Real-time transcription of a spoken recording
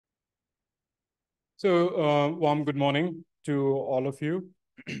Warm good morning to all of you,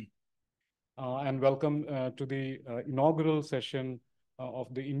 and welcome to the inaugural session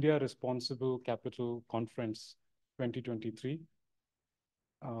of the India Responsible Capital Conference 2023.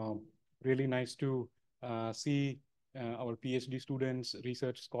 Uh, really nice to see our PhD students,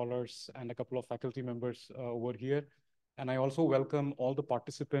 research scholars, and a couple of faculty members over here. And I also welcome all the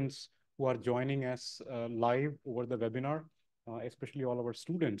participants who are joining us live over the webinar, especially all our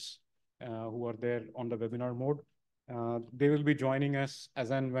students who are there on the webinar mode. They will be joining us as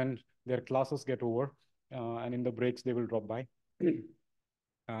and when their classes get over, and in the breaks they will drop by.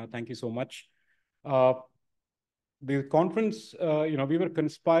 Thank you so much. The conference, we were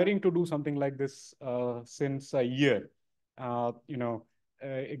conspiring to do something like this since a year.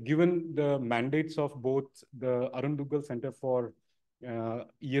 Given the mandates of both the Arun Duggal Center for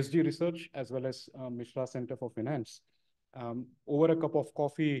ESG Research as well as Mishra Center for Finance, over a cup of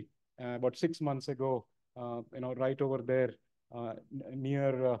coffee about 6 months ago, right over there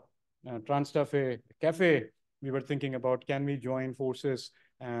near Transtafe Cafe, we were thinking about, can we join forces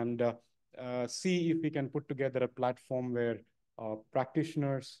and see if we can put together a platform where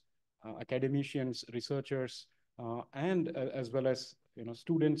practitioners, academicians, researchers, and as well as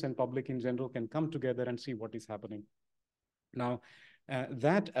students and public in general can come together and see what is happening. Now,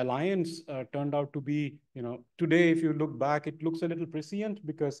 that alliance turned out to be, today, if you look back, it looks a little prescient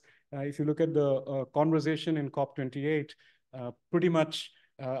because if you look at the conversation in COP28, pretty much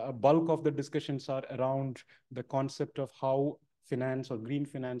a bulk of the discussions are around the concept of how finance or green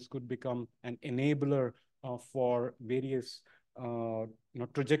finance could become an enabler for various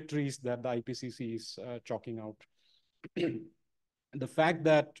trajectories that the IPCC is chalking out. The fact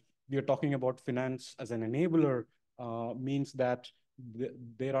that we are talking about finance as an enabler means that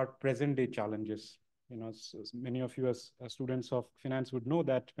there are present-day challenges. Many of you as students of finance would know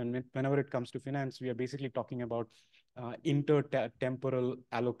that whenever it comes to finance, we are basically talking about intertemporal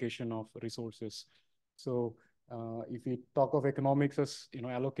allocation of resources. So if we talk of economics as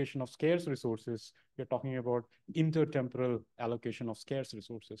allocation of scarce resources, we're talking about intertemporal allocation of scarce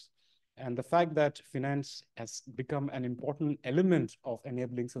resources. And the fact that finance has become an important element of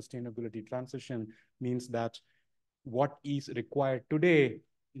enabling sustainability transition means that what is required today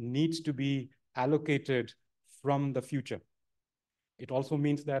needs to be allocated from the future. It also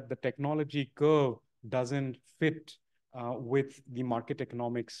means that the technology curve doesn't fit with the market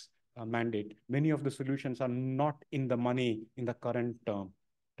economics mandate. Many of the solutions are not in the money in the current term.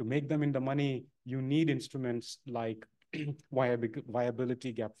 To make them in the money, you need instruments like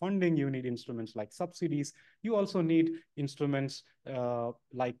viability gap funding, you need instruments like subsidies, you also need instruments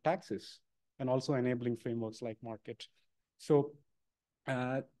like taxes, and also enabling frameworks like market. So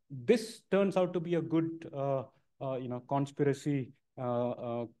this turns out to be a good conspiracy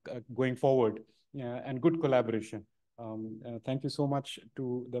going forward, and good collaboration. Thank you so much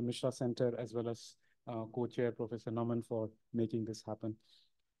to the Mishra Center as well as co-chair Professor Naman for making this happen.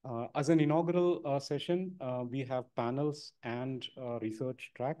 As an inaugural session, we have panels and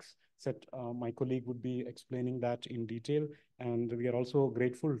research tracks. My colleague would be explaining that in detail. And we are also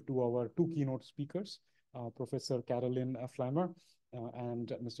grateful to our two keynote speakers, Professor Caroline Flammer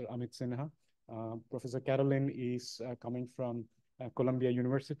and Mr. Amit Sinha. Professor Caroline is coming from Columbia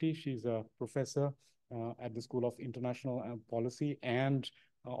University. She's a professor at the School of International Policy and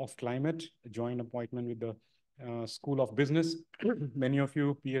of Climate, a joint appointment with the School of Business. Many of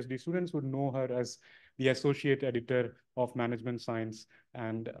you PhD students would know her as the associate editor of Management Science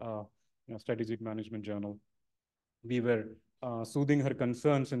and Strategic Management Journal. We were soothing her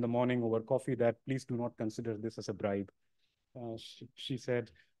concerns in the morning over coffee that please do not consider this as a bribe. She said,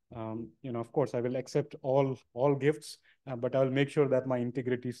 of course, I will accept all gifts, but I'll make sure that my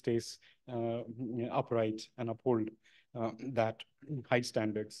integrity stays upright and uphold that high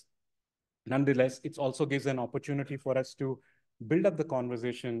standards. Nonetheless, it also gives an opportunity for us to build up the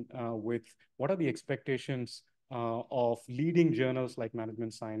conversation with what are the expectations of leading journals like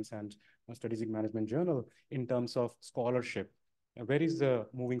Management Science and Strategic Management Journal in terms of scholarship. Where is the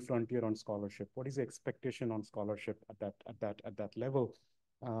moving frontier on scholarship? What is the expectation on scholarship at that level?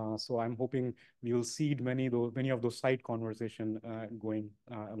 So I'm hoping we will seed many of those side conversation going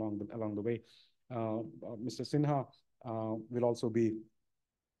along the way. Mr. Sinha will also be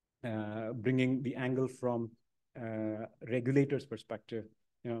bringing the angle from regulators' perspective.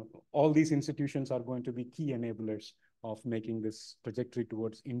 All these institutions are going to be key enablers of making this trajectory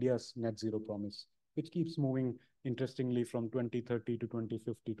towards India's net zero promise, which keeps moving interestingly from 2030 to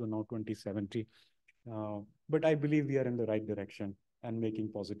 2050 to now 2070. But I believe we are in the right direction and making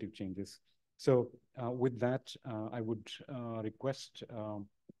positive changes. So with that, I would request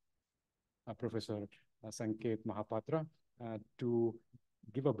Professor Sanket Mohapatra to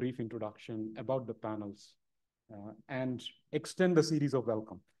give a brief introduction about the panels and extend the series of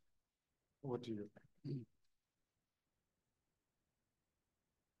welcome. Over to you.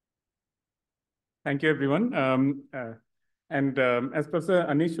 Thank you, everyone. As Professor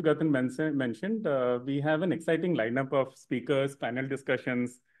Anish Sugathan mentioned, we have an exciting lineup of speakers, panel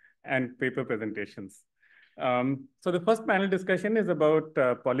discussions, and paper presentations. So the first panel discussion is about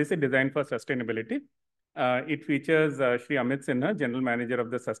policy design for sustainability. It features Shri Amit Sinha, General Manager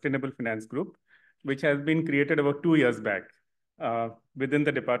of the Sustainable Finance Group, which has been created about 2 years back within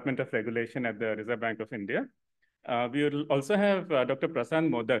the Department of Regulation at the Reserve Bank of India. We will also have Dr. Prasad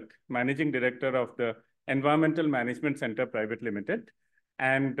Modak, Managing Director of the Environmental Management Center Private Limited.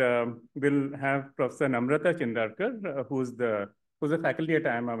 And we'll have Professor Namrata Chindarkar, who's a faculty at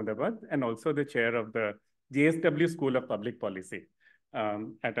IIM Ahmedabad and also the chair of the JSW School of Public Policy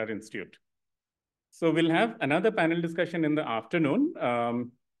at our institute. So we'll have another panel discussion in the afternoon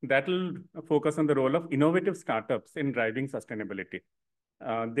that will focus on the role of innovative startups in driving sustainability.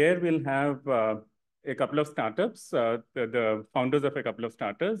 There we'll have a couple of startups, the founders of a couple of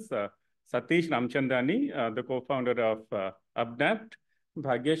startups, Satish Ramchandani, the co-founder of Updapt,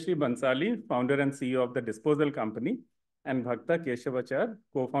 Bhagyashri Bansali, founder and CEO of the Disposal Company, and Bhakta Keshavachar,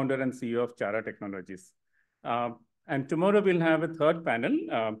 co-founder and CEO of Chara Technologies. And tomorrow we'll have a third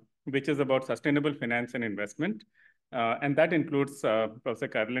panel, which is about sustainable finance and investment. And that includes Professor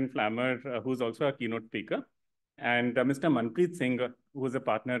Caroline Flammer, who's also a keynote speaker, and Mr. Manpreet Singh, who is a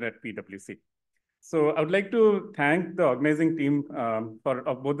partner at PwC. So I would like to thank the organizing team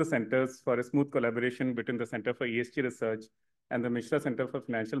of both the centers for a smooth collaboration between the Center for ESG Research and the Mishra Center for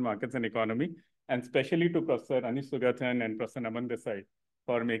Financial Markets and Economy, and especially to Professor Anish Sugathan and Professor Naman Desai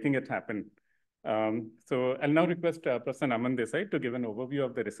for making it happen. So I'll now request Professor Naman Desai to give an overview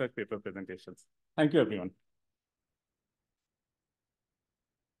of the research paper presentations. Thank you, everyone.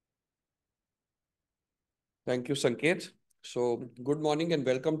 Thank you, Sanket. So good morning and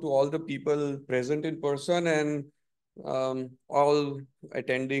welcome to all the people present in person and all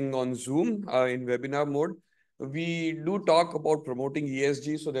attending on Zoom in webinar mode. We do talk about promoting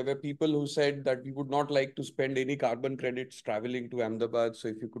ESG. So there were people who said that we would not like to spend any carbon credits traveling to Ahmedabad. So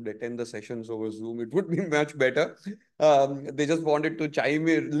if you could attend the sessions over Zoom, it would be much better. They just wanted to chime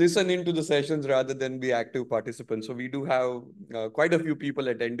in, listen into the sessions rather than be active participants. So we do have quite a few people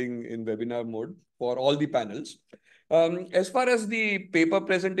attending in webinar mode for all the panels. As far as the paper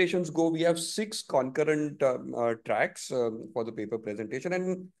presentations go, we have 6 concurrent tracks for the paper presentation.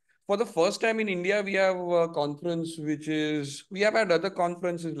 And for the first time in India, we have a conference which is, we have had other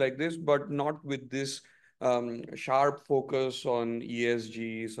conferences like this, but not with this sharp focus on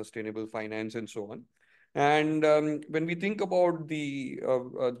ESG, sustainable finance, and so on. And when we think about the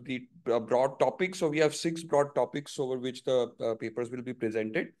broad topics, so we have 6 broad topics over which the papers will be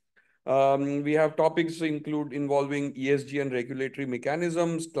presented. We have topics involving ESG and regulatory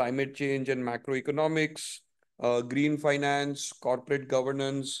mechanisms, climate change and macroeconomics, green finance, corporate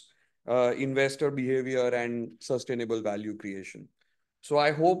governance, investor behavior, and sustainable value creation. So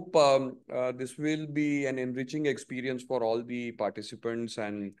I hope this will be an enriching experience for all the participants,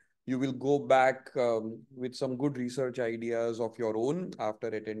 and you will go back with some good research ideas of your own after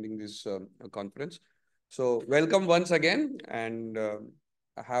attending this conference. So welcome once again, and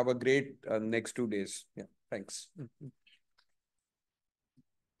have a great next 2 days. Yeah, thanks.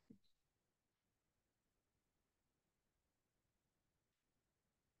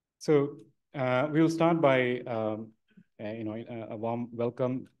 So we'll start by a warm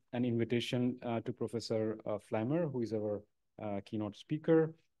welcome and invitation to Professor Flammer, who is our keynote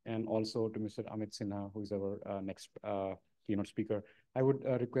speaker, and also to Mr. Amit Sinha, who is our next keynote speaker. I would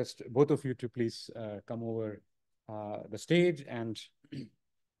request both of you to please come over the stage, and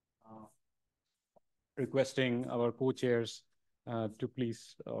requesting our co-chairs to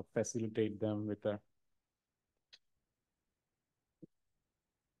please facilitate them with the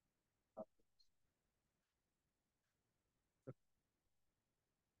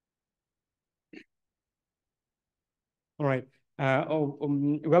All right.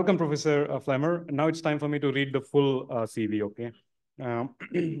 Welcome, Professor Flammer. Now it's time for me to read the full CV, okay?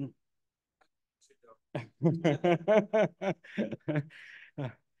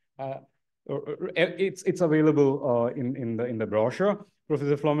 It's available in the brochure.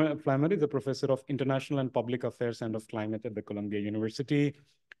 Professor Flammer is a professor of international and public affairs and of climate at the Columbia University,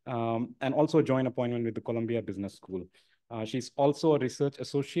 and also a joint appointment with the Columbia Business School. She's also a research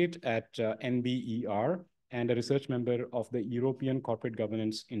associate at NBER and a research member of the European Corporate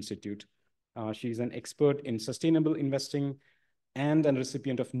Governance Institute. She's an expert in sustainable investing, and a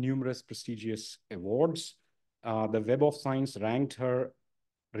recipient of numerous prestigious awards. The Web of Science ranked her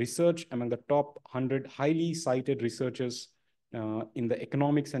research among the top 100 highly cited researchers in the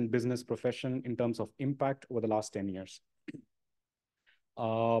economics and business profession in terms of impact over the last 10 years.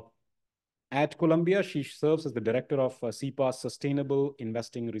 At Columbia, she serves as the director of CEPA's Sustainable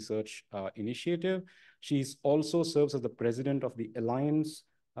Investing Research Initiative. She also serves as the president of the Alliance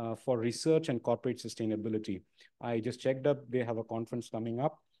for Research and Corporate Sustainability. I just checked up, they have a conference coming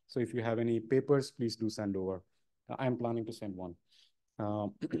up. So if you have any papers, please do send over. I'm planning to send one.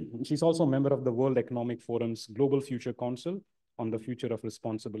 She's also a member of the World Economic Forum's Global Future Council on the Future of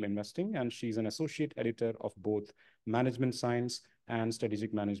Responsible Investing, and she's an associate editor of both Management Science and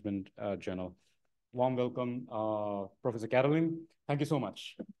Strategic Management Journal. Warm welcome, Professor Caroline. Thank you so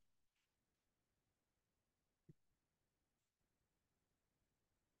much.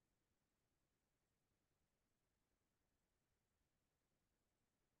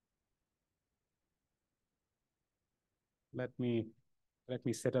 Let me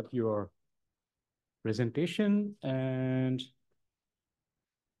set up your presentation and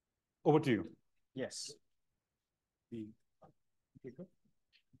over to you. Yes.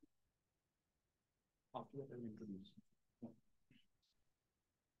 After that, I'll introduce.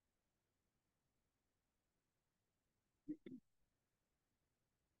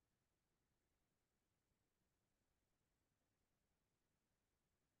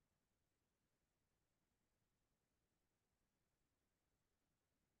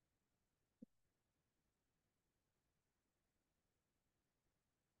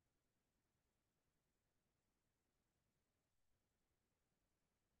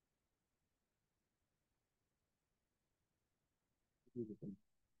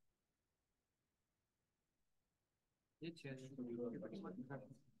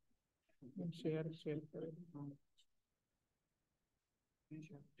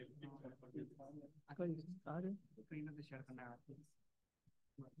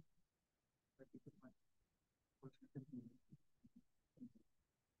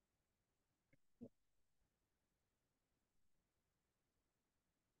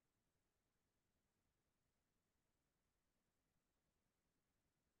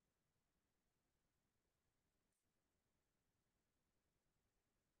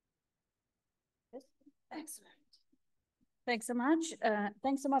 Excellent. Thanks so much.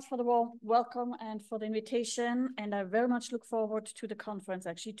 Thanks so much for the warm welcome and for the invitation. And I very much look forward to the conference,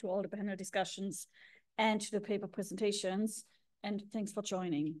 actually, to all the panel discussions and to the paper presentations. And thanks for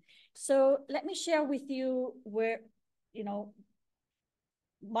joining. So let me share with you where,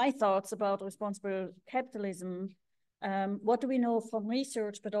 my thoughts about responsible capitalism. What do we know from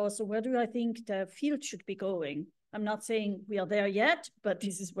research, but also where do I think the field should be going? I'm not saying we are there yet, but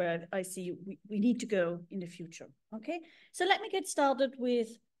this is where I see we need to go in the future, okay? So let me get started with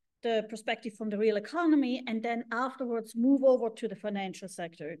the perspective from the real economy and then afterwards move over to the financial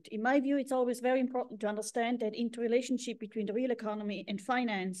sector. In my view, it's always very important to understand that interrelationship between the real economy and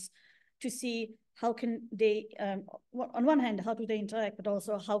finance to see how can they, on one hand, how do they interact, but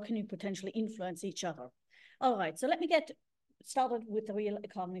also how can you potentially influence each other? All right, so let me get started with the real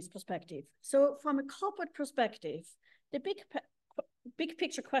economy's perspective. So from a corporate perspective, the big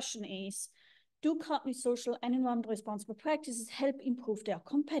picture question is, do companies' social and environmental responsible practices help improve their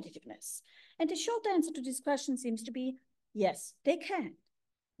competitiveness? And the short answer to this question seems to be, yes, they can.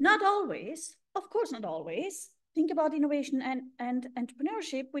 Not always, of course not always. Think about innovation and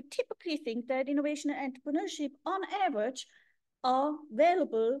entrepreneurship. We typically think that innovation and entrepreneurship on average are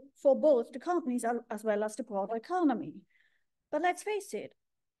valuable for both the companies as well as the broader economy. But let's face it,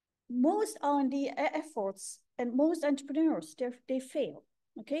 most R&D efforts and most entrepreneurs, they fail.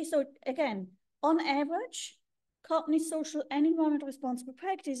 Okay, so again, on average, companies' social and environmental responsible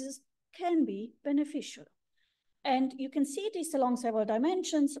practices can be beneficial. And you can see this along several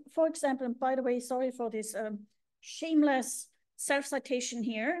dimensions. For example, and by the way, sorry for this shameless self-citation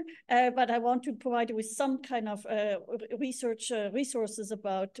here, but I want to provide you with some kind of research resources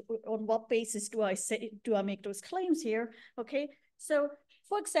about on what basis do I make those claims here, okay? So,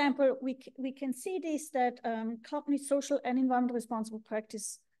 for example, we can see this, that companies' social and environmental responsible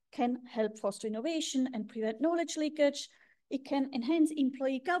practice can help foster innovation and prevent knowledge leakage. It can enhance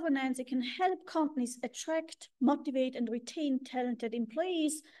employee governance. It can help companies attract, motivate, and retain talented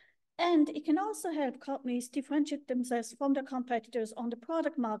employees. And it can also help companies differentiate themselves from their competitors on the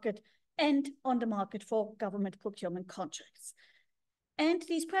product market and on the market for government procurement contracts. And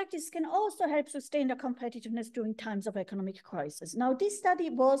these practices can also help sustain their competitiveness during times of economic crisis. Now, this study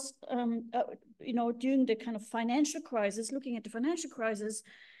was, during the kind of financial crisis, looking at the financial crisis,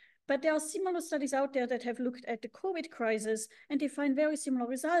 But there are similar studies out there that have looked at the COVID crisis, and they find very similar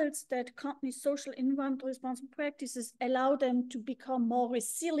results, that companies' social and environmental responsible practices allow them to become more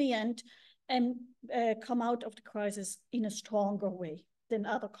resilient and come out of the crisis in a stronger way than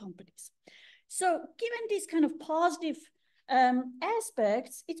other companies. So given these kind of positive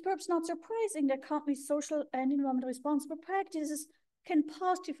aspects, it's perhaps not surprising that companies' social and environmental responsible practices can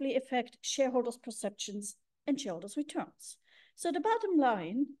positively affect shareholders' perceptions and shareholders' returns. So the bottom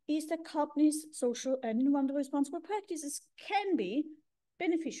line is that companies' social and environmental responsible practices can be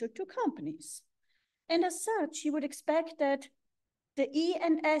beneficial to companies. And as such, you would expect that the E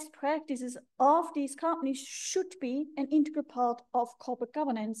and S practices of these companies should be an integral part of corporate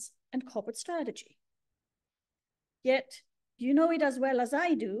governance and corporate strategy. Yet, you know it as well as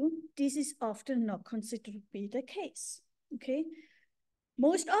I do, this is often not considered to be the case, okay?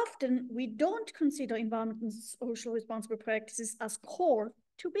 Most often, we don't consider environmental and social responsible practices as core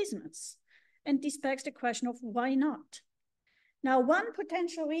to business. And this begs the question of why not? Now, one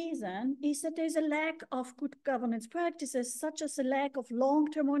potential reason is that there's a lack of good governance practices, such as a lack of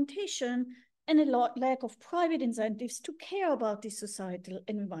long-term orientation and a lack of private incentives to care about these societal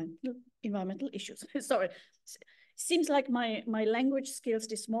and environmental issues. Sorry, seems like my language skills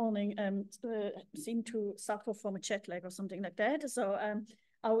this morning seem to suffer from a jet lag or something like that. So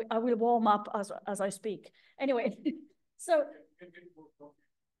I will warm up as I speak. Anyway, so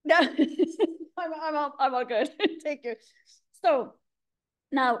no, I'm all good. Thank you. So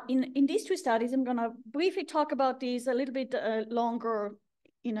now in these two studies, I'm gonna briefly talk about these a little bit longer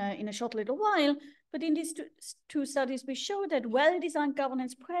in a short little while. But in these two studies, we show that well-designed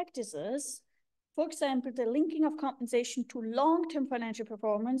governance practices, for example, the linking of compensation to long-term financial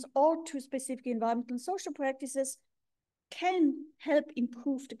performance or to specific environmental and social practices, can help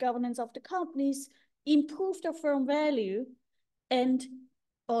improve the governance of the companies, improve their firm value, and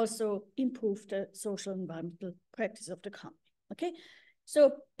also improve the social and environmental practice of the company, okay?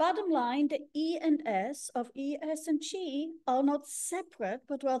 So bottom line, the E and S of E, S, and G are not separate,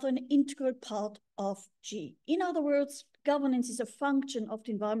 but rather an integral part of G. In other words, governance is a function of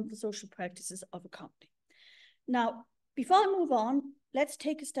the environmental social practices of a company. Now, before I move on, let's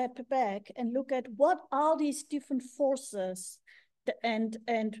take a step back and look at what are these different forces and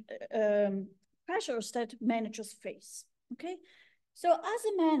pressures that managers face, okay? So as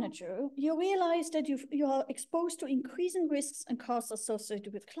a manager, you realize that you are exposed to increasing risks and costs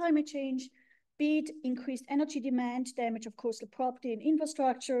associated with climate change, be it increased energy demand, damage of coastal property and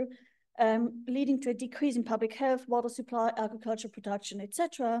infrastructure, leading to a decrease in public health, water supply, agriculture production,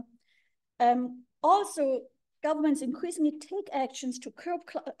 etc. Also, governments increasingly take actions to curb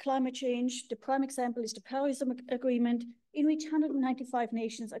climate change. The prime example is the Paris Agreement, in which 195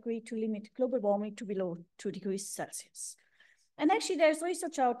 nations agreed to limit global warming to below 2 degrees Celsius. And actually, there's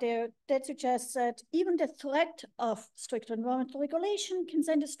research out there that suggests that even the threat of stricter environmental regulation can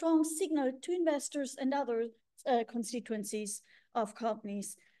send a strong signal to investors and other constituencies of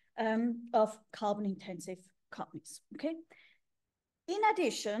companies, of carbon-intensive companies, okay? In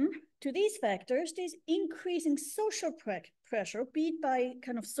addition to these factors, there's increasing social pressure, be it by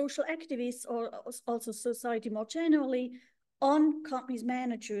kind of social activists or also society more generally, on companies'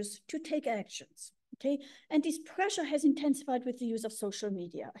 managers to take actions. Okay, and this pressure has intensified with the use of social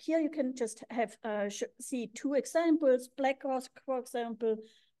media. Here you can just have see two examples. BlackRock, for example,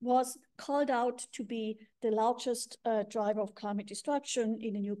 was called out to be the largest driver of climate destruction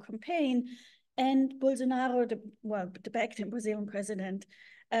in a new campaign, and Bolsonaro, the back-then Brazilian president,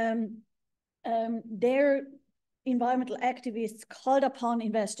 their environmental activists called upon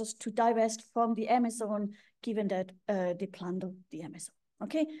investors to divest from the Amazon, given that they plunder the Amazon.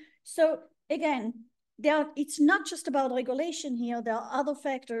 Okay, so again, it's not just about regulation here. There are other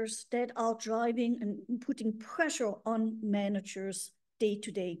factors that are driving and putting pressure on managers'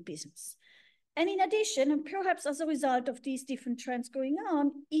 day-to-day business. And in addition, and perhaps as a result of these different trends going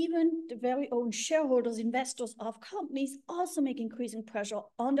on, even the very own shareholders, investors of companies also make increasing pressure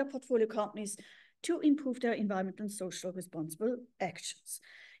on their portfolio companies to improve their environmental and social responsible actions.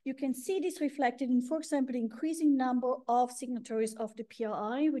 You can see this reflected in, for example, the increasing number of signatories of the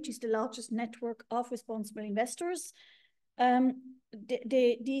PRI, which is the largest network of responsible investors.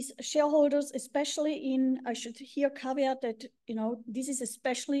 These shareholders, especially in, I should here caveat that, you know, this is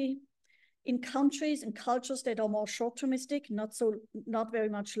especially in countries and cultures that are more short-termistic, not very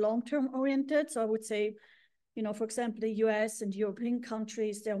much long-term oriented. So I would say, you know, for example, the US and European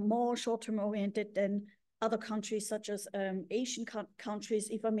countries, they're more short-term oriented than other countries such as Asian countries,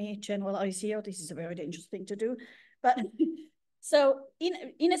 if I may generalize here. This is a very dangerous thing to do. But so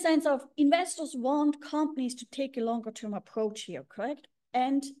in a sense of investors want companies to take a longer term approach here, correct?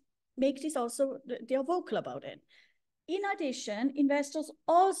 And make this also, they're vocal about it. In addition, investors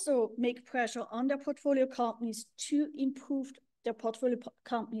also make pressure on their portfolio companies to improve their portfolio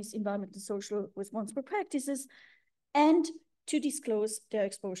companies' environmental and social responsible practices and to disclose their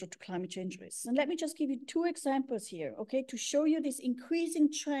exposure to climate change risks. And let me just give you 2 examples here, okay, to show you this increasing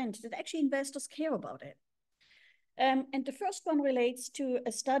trend that actually investors care about it. And the first one relates to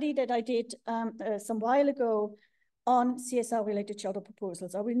a study that I did some while ago on CSR-related shareholder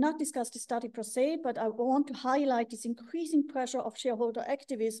proposals. I will not discuss the study per se, but I want to highlight this increasing pressure of shareholder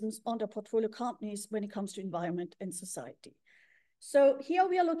activisms on their portfolio companies when it comes to environment and society. So here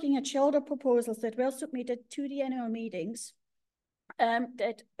we are looking at shareholder proposals that were submitted to the annual meetings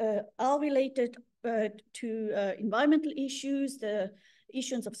that are related to environmental issues, the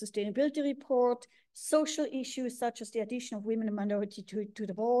issuance of sustainability report, social issues such as the addition of women and minority to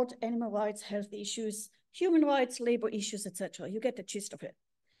the board, animal rights, health issues, human rights, labor issues, etc. You get the gist of it.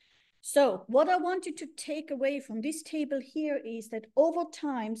 So what I want you to take away from this table here is that over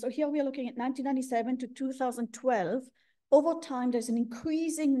time, so here we are looking at 1997 to 2012, over time, there's an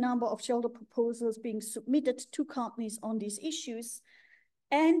increasing number of shareholder proposals being submitted to companies on these issues,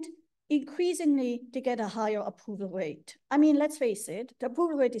 and increasingly, they get a higher approval rate. I mean, let's face it, the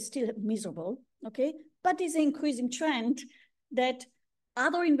approval rate is still miserable, okay? But there's an increasing trend that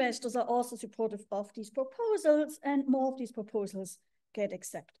other investors are also supportive of these proposals, and more of these proposals get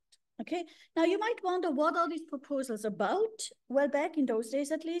accepted, okay? Now, you might wonder, what are these proposals about? Well, back in those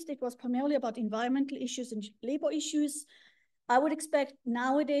days, at least, it was primarily about environmental issues and labor issues. I would expect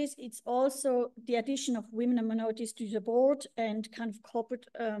nowadays it's also the addition of women and minorities to the board and kind of corporate,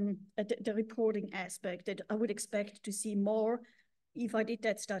 the reporting aspect that I would expect to see more if I did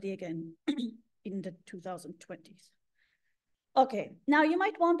that study again in the 2020s. Okay, now you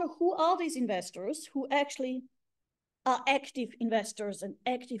might wonder, who are these investors who actually are active investors and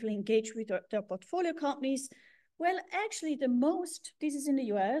actively engage with their portfolio companies? Well, actually this is in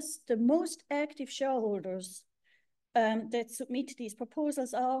the US, the most active shareholders that submit these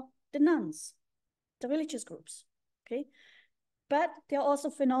proposals are the nuns, the religious groups, okay? But they're also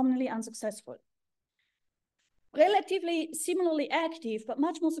phenomenally unsuccessful. Relatively similarly active, but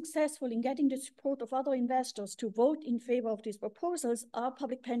much more successful in getting the support of other investors to vote in favor of these proposals are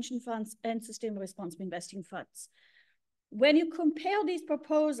public pension funds and sustainable responsible investing funds. When you compare these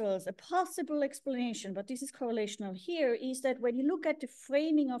proposals, a possible explanation, but this is correlational here, is that when you look at the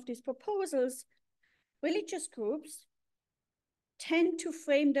framing of these proposals, religious groups tend to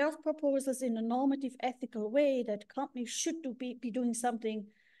frame their proposals in a normative, ethical way that companies should be doing something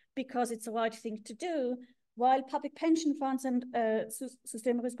because it's the right thing to do, while public pension funds and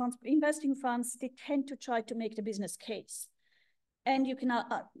sustainable responsible investing funds, they tend to try to make the business case. And you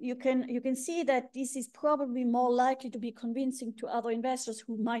can see that this is probably more likely to be convincing to other investors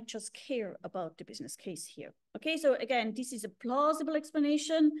who might just care about the business case here. Okay, so again, this is a plausible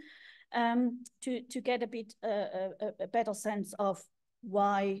explanation to get a bit a better sense of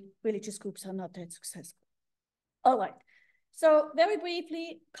why religious groups are not that successful. All right, so very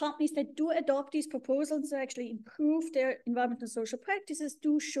briefly, companies that do adopt these proposals to actually improve their environmental and social practices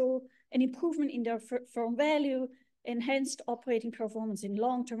do show an improvement in their firm value, enhanced operating performance in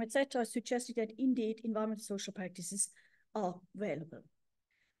long term, etc., suggesting that indeed environmental and social practices are valuable.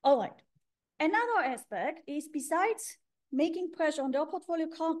 All right, another aspect is, besides making pressure on their portfolio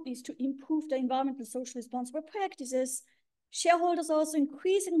companies to improve their environmental and social responsible practices, shareholders also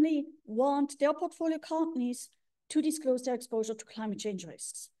increasingly want their portfolio companies to disclose their exposure to climate change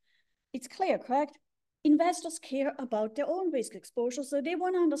risks. It's clear, correct? Investors care about their own risk exposure, so they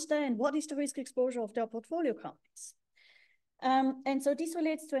want to understand what is the risk exposure of their portfolio companies. And so this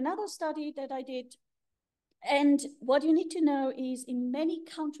relates to another study that I did. And what you need to know is, in many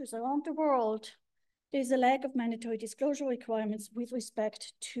countries around the world, there's a lack of mandatory disclosure requirements with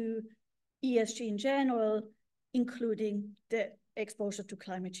respect to ESG in general, including the exposure to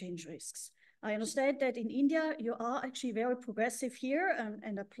climate change risks. I understand that in India, you are actually very progressive here,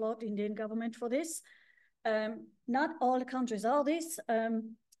 and applaud the Indian government for this. Not all the countries are this.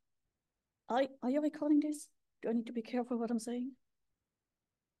 Are you recording this? Do I need to be careful what I'm saying?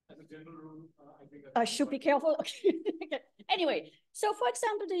 As a general rule, I think I should be careful. Okay. Anyway, so for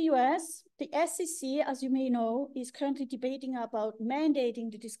example, the US, the SEC, as you may know, is currently debating about mandating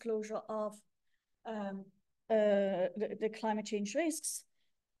the disclosure of the climate change risks.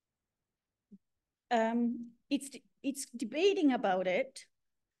 It's debating about it,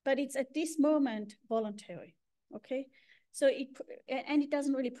 but it's at this moment voluntary, okay? So it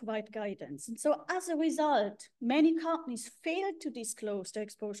doesn't really provide guidance. And so as a result, many companies fail to disclose their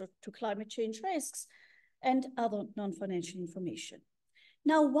exposure to climate change risks and other non-financial information.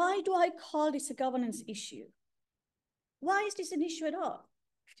 Now, why do I call this a governance issue? Why is this an issue at all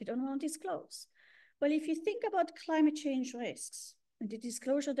if they don't want to disclose? Well, if you think about climate change risks and the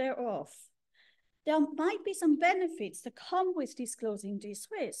disclosure thereof, there might be some benefits that come with disclosing these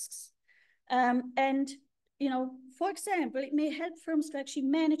risks. For example, it may help firms to actually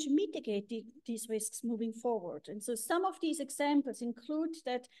manage and mitigate these risks moving forward. And so some of these examples include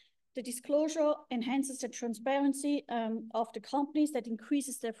that the disclosure enhances the transparency of the companies, that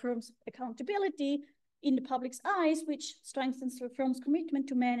increases their firm's accountability in the public's eyes, which strengthens the firm's commitment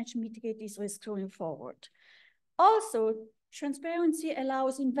to manage and mitigate these risks going forward. Also, transparency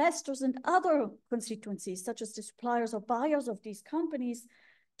allows investors and other constituencies, such as the suppliers or buyers of these companies,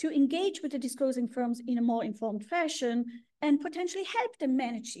 to engage with the disclosing firms in a more informed fashion and potentially help them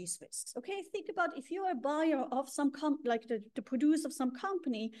manage these risks. Okay, think about if you're a buyer of some like the producer of some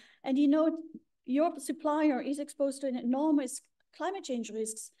company, and you know your supplier is exposed to an enormous climate change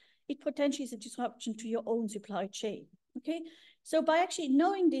risks, it potentially is a disruption to your own supply chain. Okay, so by actually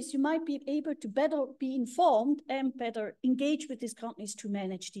knowing this, you might be able to better be informed and better engage with these companies to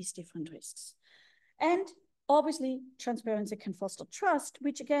manage these different risks. And obviously, transparency can foster trust,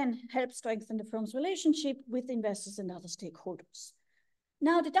 which again helps strengthen the firm's relationship with investors and other stakeholders.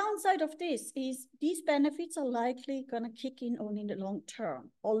 Now, the downside of this is these benefits are likely going to kick in only in the long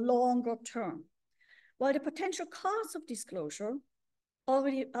term or longer term, while the potential costs of disclosure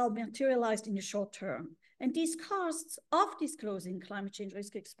already are materialized in the short term. And these costs of disclosing climate change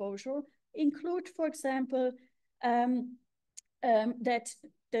risk exposure include, for example, that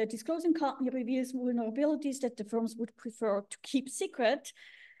the disclosing company reveals vulnerabilities that the firms would prefer to keep secret.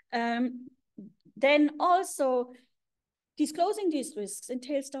 Then also, disclosing these risks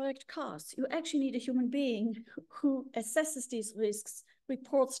entails direct costs. You actually need a human being who assesses these risks,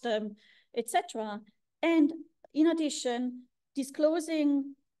 reports them, etc. And in addition,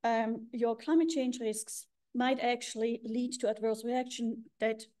 disclosing your climate change risks might actually lead to adverse reaction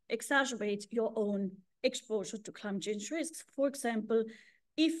that exacerbates your own exposure to climate change risks. For example,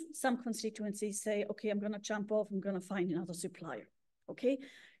 if some constituencies say, okay, I'm going to jump off, I'm going to find another supplier. Okay,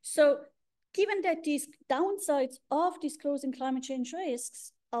 so given that these downsides of disclosing climate change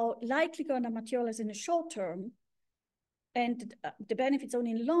risks are likely going to materialize in the short term, and the benefits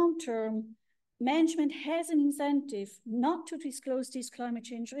only in long term, management has an incentive not to disclose these climate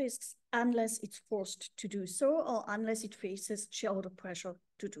change risks unless it's forced to do so or unless it faces shareholder pressure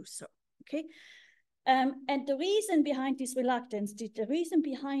to do so. Okay. And the reason behind this reluctance, the reason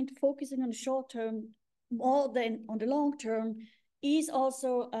behind focusing on the short term more than on the long term is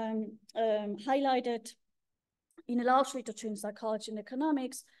also highlighted in a large literature in psychology and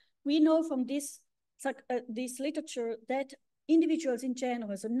economics. We know from this literature that individuals in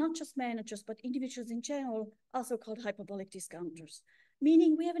general, so not just managers, but individuals in general, are so-called hyperbolic discounters,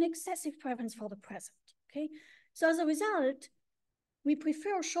 meaning we have an excessive preference for the present, okay? So as a result, we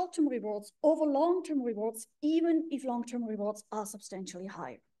prefer short-term rewards over long-term rewards, even if long-term rewards are substantially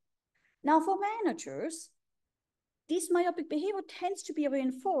higher. Now, for managers, this myopic behavior tends to be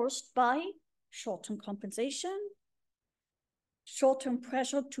reinforced by short-term compensation, short-term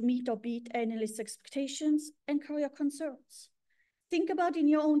pressure to meet or beat analysts' expectations, and career concerns. Think about in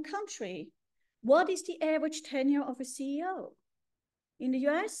your own country, what is the average tenure of a CEO? In the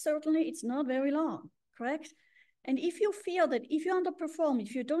US, certainly it's not very long, correct? And if you feel that if you underperform,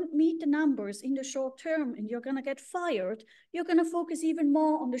 if you don't meet the numbers in the short term and you're gonna get fired, you're gonna focus even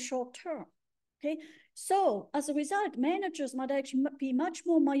more on the short term, okay? So as a result, managers might actually be much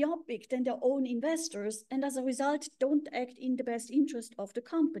more myopic than their own investors, and as a result, don't act in the best interest of the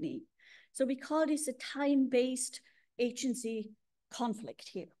company. So we call this a time-based agency conflict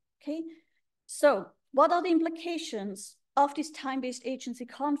here, okay? So what are the implications of this time-based agency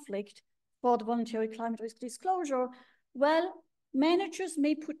conflict for the voluntary climate risk disclosure? Well, managers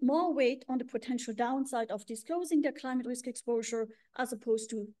may put more weight on the potential downside of disclosing their climate risk exposure as opposed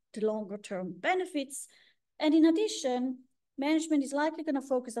to the longer term benefits. And in addition, management is likely going to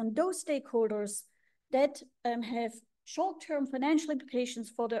focus on those stakeholders that have short-term financial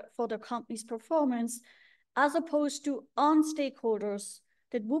implications for the company's performance, as opposed to on stakeholders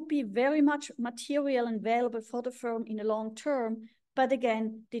that would be very much material and valuable for the firm in the long term, but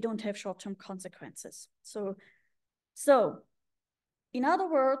again, they don't have short-term consequences. So in other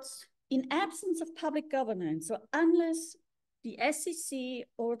words, in absence of public governance, so unless the SEC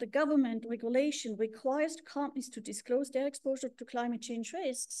or the government regulation requires companies to disclose their exposure to climate change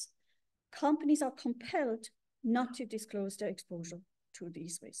risks, companies are compelled not to disclose their exposure to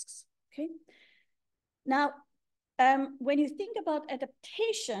these risks, okay? Now, when you think about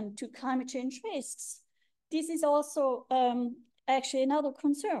adaptation to climate change risks, this is also actually another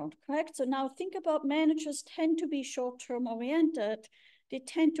concern, correct? So now think about managers tend to be short-term oriented. They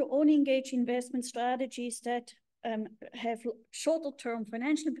tend to only engage investment strategies that have shorter-term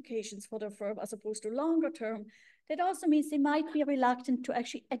financial implications for the firm as opposed to longer-term. That also means they might be reluctant to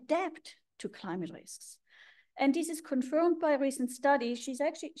actually adapt to climate risks. And this is confirmed by a recent study.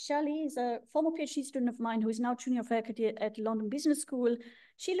 Shali is a former PhD student of mine who is now junior faculty at London Business School.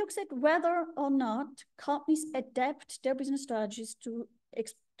 She looks at whether or not companies adapt their business strategies to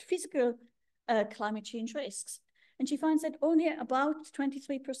physical climate change risks. And she finds that only about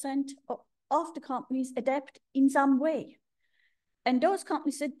 23% of the companies adapt in some way. And those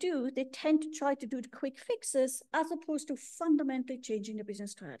companies that do, they tend to try to do the quick fixes as opposed to fundamentally changing the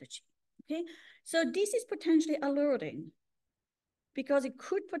business strategy. Okay, so this is potentially alerting because it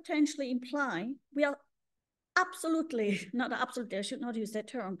could potentially imply we are absolutely, not absolutely, I should not use that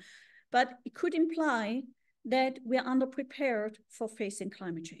term, but it could imply that we are underprepared for facing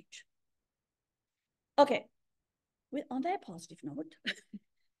climate change. Okay, on that positive note,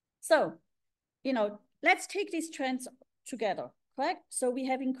 so, let's take these trends together, correct? So we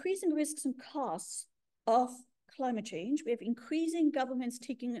have increasing risks and costs of climate change. We have increasing governments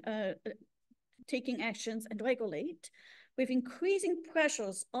taking actions and regulate. We have increasing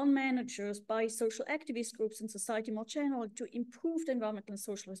pressures on managers by social activist groups and society more general to improve the environmental and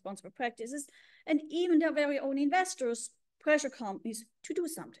social responsible practices. And even their very own investors pressure companies to do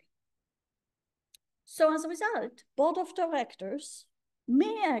something. So as a result, board of directors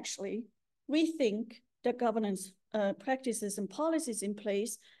may actually rethink their governance practices and policies in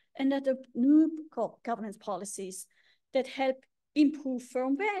place, and that the new governance policies that help improve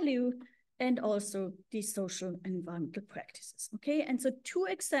firm value and also these social and environmental practices, okay? And so two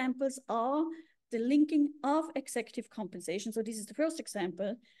examples are the linking of executive compensation. So this is the first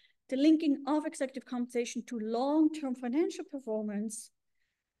example, the linking of executive compensation to long-term financial performance.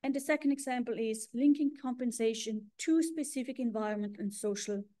 And the second example is linking compensation to specific environment and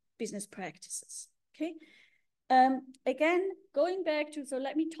social business practices, okay? Again, going back to, so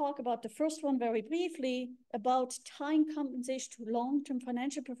let me talk about the first one very briefly, about tying compensation to long-term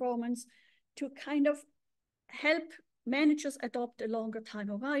financial performance to kind of help managers adopt a longer time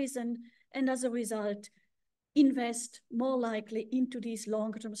horizon, and as a result, invest more likely into these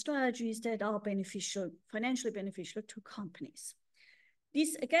longer-term strategies that are beneficial, financially beneficial to companies.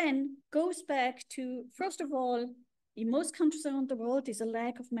 This, again, goes back to, first of all, in most countries around the world, there's a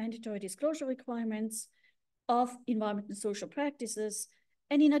lack of mandatory disclosure requirements of environmental and social practices.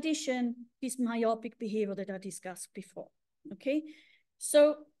 And in addition, this myopic behavior that I discussed before, okay?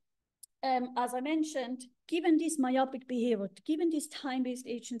 So, as I mentioned, given this myopic behavior, given this time-based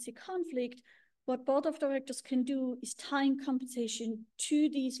agency conflict, what board of directors can do is tying compensation to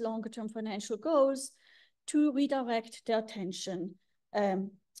these longer-term financial goals to redirect their attention.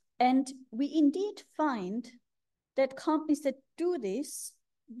 And we indeed find that companies that do this,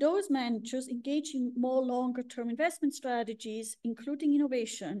 those managers engage in more longer-term investment strategies, including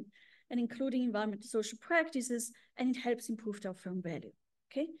innovation and including environmental social practices, and it helps improve their firm value,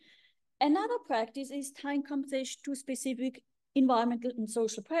 okay? Another practice is tying compensation to specific environmental and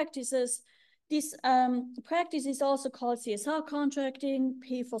social practices. This practice is also called CSR contracting,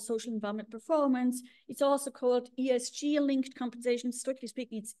 pay for social environment performance. It's also called ESG-linked compensation. Strictly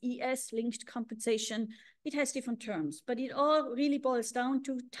speaking, it's ES-linked compensation. It has different terms, but it all really boils down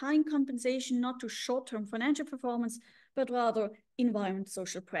to tying compensation not to short-term financial performance, but rather environment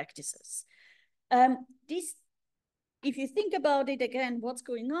social practices. If you think about it again, what's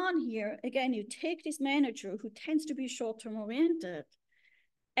going on here, again, you take this manager who tends to be short-term oriented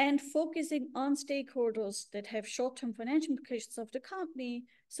and focusing on stakeholders that have short-term financial implications of the company.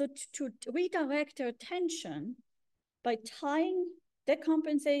 So to redirect their attention by tying their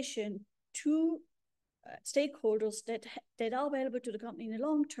compensation to stakeholders that are available to the company in the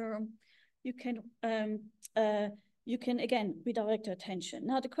long term, you can again redirect their attention.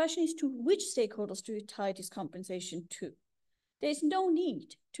 Now the question is, to which stakeholders do you tie this compensation to? There's no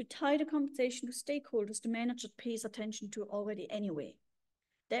need to tie the compensation to stakeholders the manager pays attention to already anyway.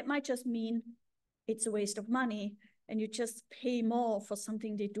 That might just mean it's a waste of money and you just pay more for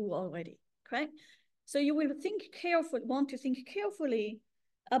something they do already, correct? So you will want to think carefully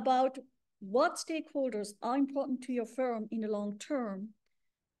about what stakeholders are important to your firm in the long term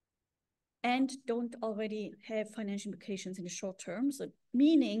and don't already have financial implications in the short term. So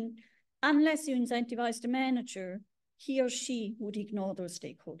meaning, unless you incentivize the manager, he or she would ignore those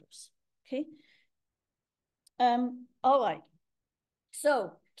stakeholders, okay? All right,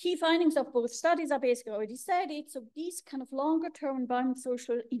 so key findings of both studies are basically already said it. So these kind of longer term environment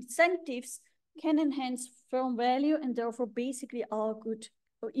social incentives can enhance firm value and therefore basically are good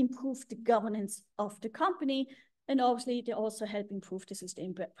or improve the governance of the company. And obviously they also help improve the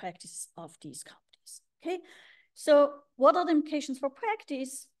sustainable practices of these companies. Okay, so what are the implications for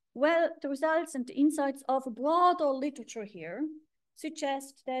practice? Well, the results and the insights of a broader literature here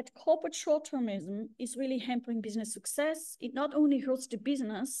suggest that corporate short-termism is really hampering business success. It not only hurts the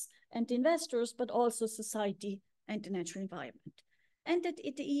business and the investors, but also society and the natural environment. And that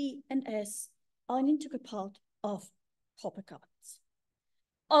the E and S are an integral part of corporate governance.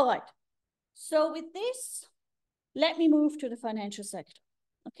 All right, so with this, let me move to the financial sector,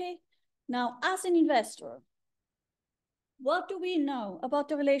 okay? Now, as an investor, what do we know about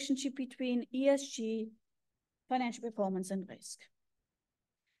the relationship between ESG, financial performance, and risk?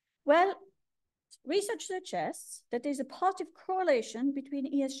 Well, research suggests that there's a positive correlation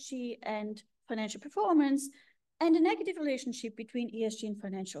between ESG and financial performance and a negative relationship between ESG and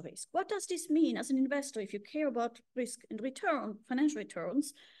financial risk. What does this mean as an investor if you care about risk and return, financial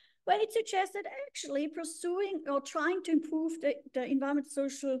returns? Well, it suggests that actually pursuing or trying to improve the environmental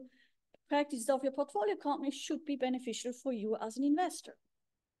social practices of your portfolio company should be beneficial for you as an investor,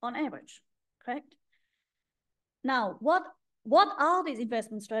 on average, correct? Now, what are these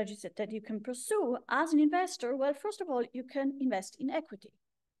investment strategies that you can pursue as an investor? Well, first of all, you can invest in equity.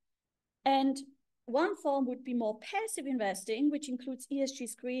 And one form would be more passive investing, which includes ESG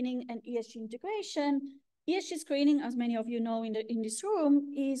screening and ESG integration. ESG screening, as many of you know in this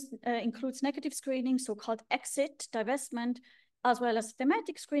room, includes negative screening, so-called exit, divestment, as well as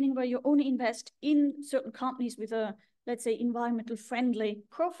thematic screening, where you only invest in certain companies with a, let's say, environmental friendly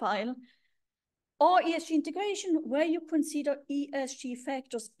profile, or ESG integration, where you consider ESG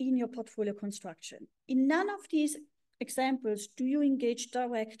factors in your portfolio construction. In none of these examples do you engage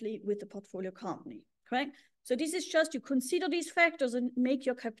directly with the portfolio company, correct? So this is just, you consider these factors and make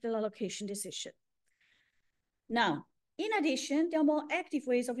your capital allocation decision. Now, in addition, there are more active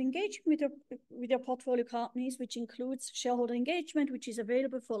ways of engaging with your portfolio companies, which includes shareholder engagement, which is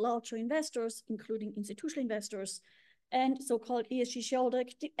available for larger investors, including institutional investors, and so-called ESG shareholder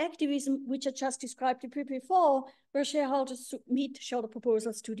activism, which I just described before, where shareholders submit shareholder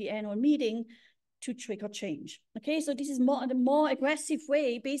proposals to the annual meeting to trigger change. Okay, so this is the more aggressive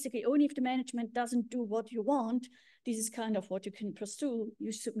way. Basically, only if the management doesn't do what you want, this is kind of what you can pursue.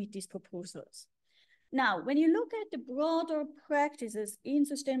 You submit these proposals. Now, when you look at the broader practices in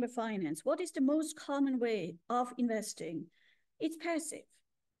sustainable finance, what is the most common way of investing? It's passive.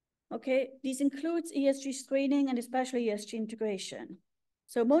 Okay, this includes ESG screening and especially ESG integration.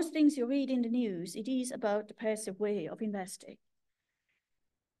 So most things you read in the news, it is about the passive way of investing.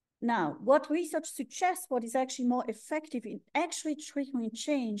 Now, what research suggests what is actually more effective in actually triggering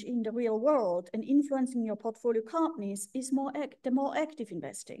change in the real world and influencing your portfolio companies is the more active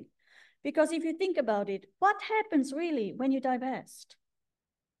investing. Because if you think about it, what happens really when you divest?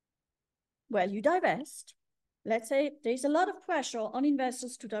 Well, you divest. Let's say there's a lot of pressure on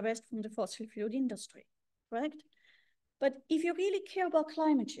investors to divest from the fossil fuel industry, correct? But if you really care about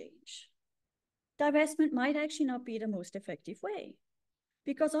climate change, divestment might actually not be the most effective way,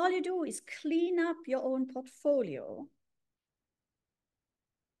 because all you do is clean up your own portfolio.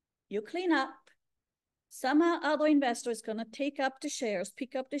 You clean up, some other investor is going to take up the shares,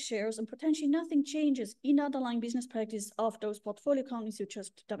 pick up the shares, and potentially nothing changes in underlying business practice of those portfolio companies you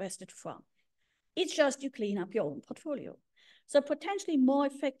just divested from. It's just you clean up your own portfolio. So potentially more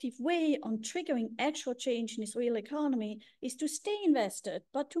effective way on triggering actual change in this real economy is to stay invested,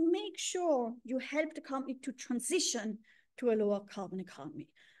 but to make sure you help the company to transition to a lower carbon economy.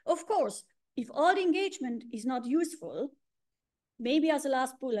 Of course, if all the engagement is not useful, maybe as a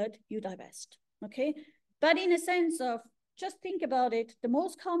last bullet, you divest, okay? But in a sense of, just think about it, the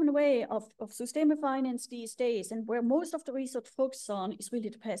most common way of sustainable finance these days, and where most of the research focuses on, is really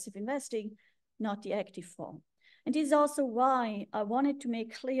the passive investing, not the active form. And this is also why I wanted to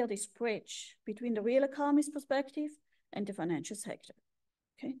make clear this bridge between the real economy's perspective and the financial sector,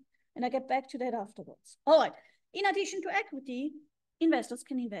 okay? And I get back to that afterwards. All right, in addition to equity, investors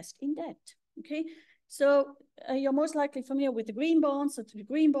can invest in debt, okay? So you're most likely familiar with the green bonds. So the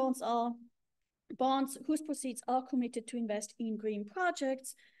green bonds are bonds whose proceeds are committed to invest in green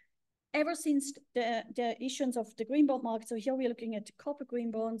projects. Ever since the issuance of the green bond market, so here we're looking at corporate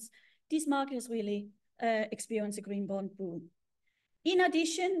green bonds, this market has really experienced a green bond boom. In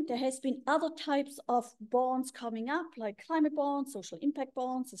addition, there has been other types of bonds coming up, like climate bonds, social impact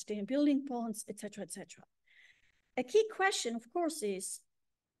bonds, sustainability bonds, et cetera, et cetera. A key question, of course, is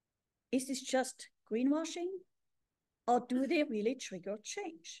this just greenwashing, or do they really trigger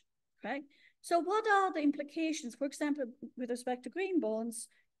change, right? So what are the implications, for example, with respect to green bonds?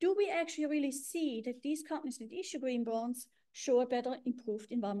 do we actually really see that these companies that issue green bonds show a better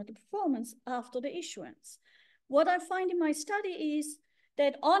improved environmental performance after the issuance? What I find in my study is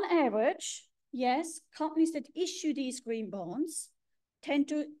that on average, yes, companies that issue these green bonds tend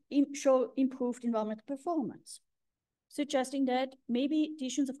to show improved environmental performance, suggesting that maybe the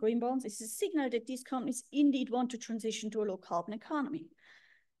issuance of green bonds is a signal that these companies indeed want to transition to a low carbon economy.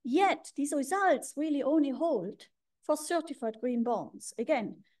 Yet these results really only hold for certified green bonds.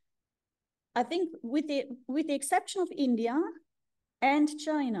 Again, I think with the exception of India and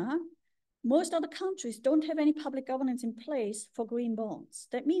China, most other countries don't have any public governance in place for green bonds.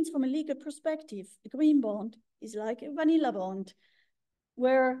 That means from a legal perspective, a green bond is like a vanilla bond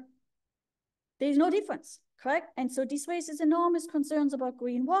where there's no difference, correct? And so this raises enormous concerns about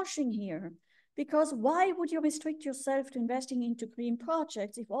greenwashing here, because why would you restrict yourself to investing into green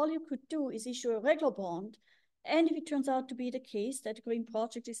projects if all you could do is issue a regular bond? And if it turns out to be the case that a green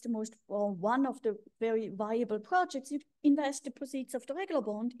project is the most, or one of the very viable projects, you invest the proceeds of the regular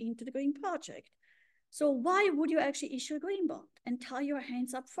bond into the green project. So why would you actually issue a green bond and tie your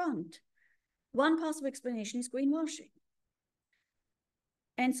hands up front? One possible explanation is greenwashing.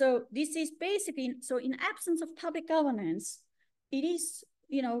 And so this is basically, so in absence of public governance, it is,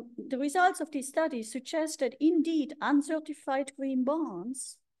 you know, the results of these studies suggest that indeed uncertified green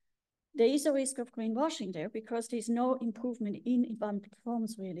bonds, there is a risk of greenwashing there because there's no improvement in environmental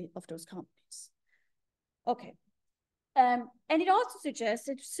performance really of those companies. Okay. And it also suggests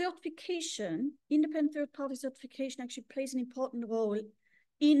that certification, independent third-party certification actually plays an important role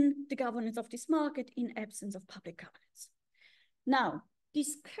in the governance of this market in absence of public governance. Now,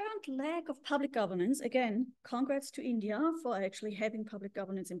 this current lack of public governance, again, congrats to India for actually having public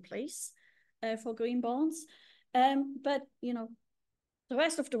governance in place for green bonds. But, you know, the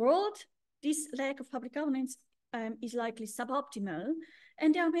rest of the world, this lack of public governance is likely suboptimal,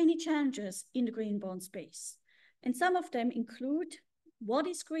 and there are many challenges in the green bond space. And some of them include what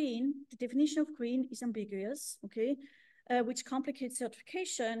is green? The definition of green is ambiguous, okay, which complicates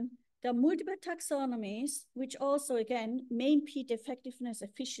certification. There are multiple taxonomies, which also, again, may impede the effectiveness,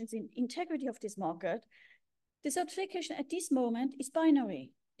 efficiency, and integrity of this market. The certification at this moment is binary.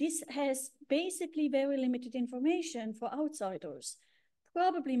 This has basically very limited information for outsiders.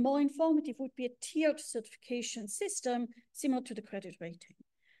 Probably more informative would be a tiered certification system similar to the credit rating.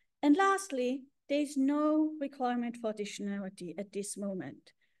 And lastly, there is no requirement for additionality at this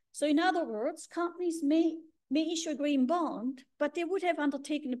moment. So in other words, companies may issue a green bond, but they would have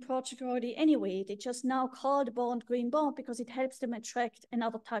undertaken the project already anyway. They just now call the bond green bond because it helps them attract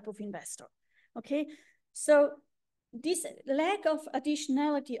another type of investor, okay? So this lack of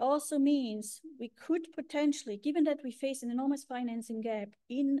additionality also means we could potentially, given that we face an enormous financing gap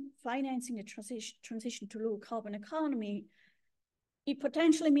in financing a transition to low carbon economy, it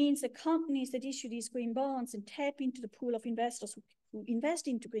potentially means that companies that issue these green bonds and tap into the pool of investors who invest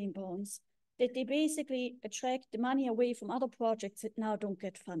into green bonds, that they basically attract the money away from other projects that now don't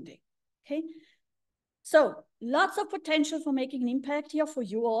get funding, okay? So lots of potential for making an impact here for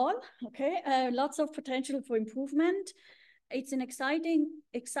you all, okay? Lots of potential for improvement. It's an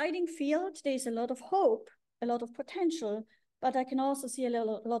exciting field. There's a lot of hope, a lot of potential, but I can also see a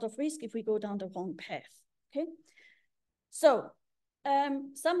lot of risk if we go down the wrong path, okay? So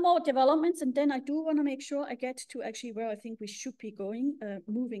some more developments, and then I do want to make sure I get to actually where I think we should be going,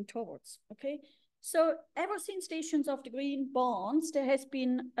 moving towards, okay? So ever since the issuance of the green bonds, there has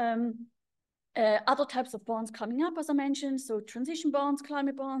been other types of bonds coming up, as I mentioned. So transition bonds,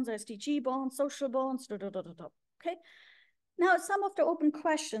 climate bonds, SDG bonds, social bonds, okay? Now, some of the open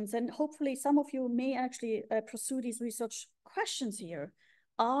questions, and hopefully some of you may actually pursue these research questions here,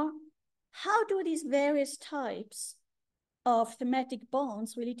 are how do these various types of thematic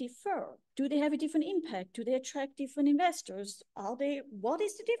bonds really differ? Do they have a different impact? Do they attract different investors? What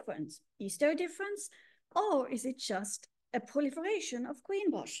is the difference? Is there a difference? Or is it just a proliferation of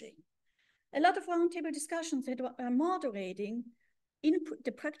greenwashing? A lot of roundtable discussions that are moderating,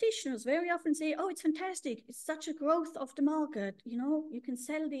 the practitioners very often say, oh, it's fantastic. It's such a growth of the market. You know, you can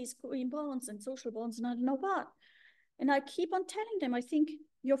sell these green bonds and social bonds and I don't know what. And I keep on telling them, I think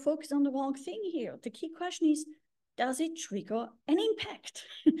you're focused on the wrong thing here. The key question is, does it trigger an impact?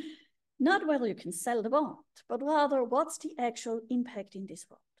 Not whether you can sell the bond, but rather what's the actual impact in this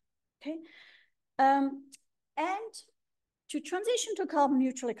world, okay? And to transition to a carbon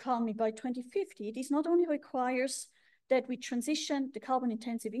neutral economy by 2050, this not only requires that we transition the carbon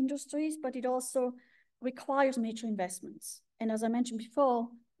intensive industries, but it also requires major investments. And as I mentioned before,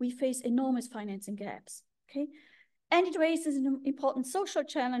 we face enormous financing gaps, okay? And it raises important social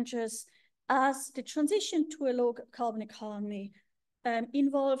challenges as the transition to a low carbon economy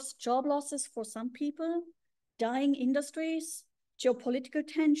involves job losses for some people, dying industries, geopolitical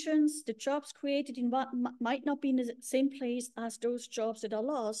tensions. The jobs created in what might not be in the same place as those jobs that are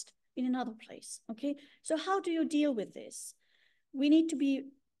lost in another place, okay? So how do you deal with this?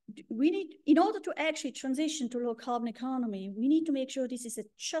 In order to actually transition to low carbon economy, we need to make sure this is a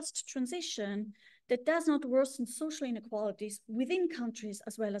just transition that does not worsen social inequalities within countries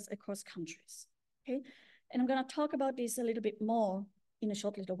as well as across countries, okay? And I'm gonna talk about this a little bit more in a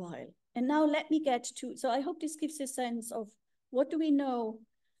short little while. And now let me get to, so I hope this gives you a sense of what do we know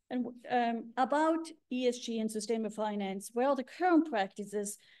and about ESG and sustainable finance, where are the current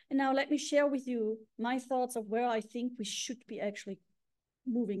practices? And now let me share with you my thoughts of where I think we should be actually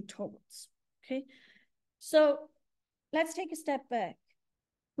moving towards, okay? So let's take a step back.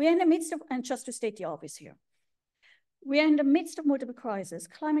 We're in the midst of, and just to state the obvious here, we are in the midst of multiple crises: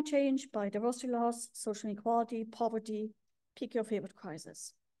 climate change, biodiversity loss, social inequality, poverty, pick your favorite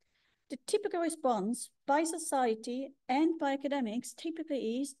crisis. The typical response by society and by academics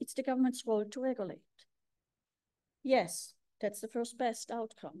typically is it's the government's role to regulate. Yes, that's the first best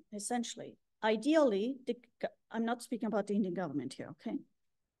outcome, essentially. Ideally, I'm not speaking about the Indian government here, okay?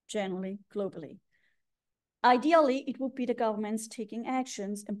 Generally, globally. Ideally, it would be the governments taking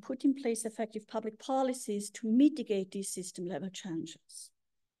actions and put in place effective public policies to mitigate these system-level challenges.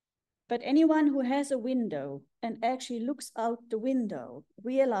 But anyone who has a window and actually looks out the window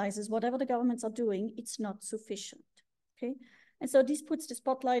realizes whatever the governments are doing, it's not sufficient, okay? And so this puts the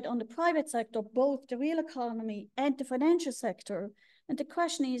spotlight on the private sector, both the real economy and the financial sector. And the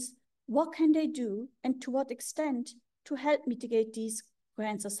question is, what can they do and to what extent to help mitigate these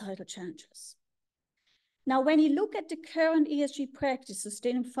grand societal challenges? Now, when you look at the current ESG practice,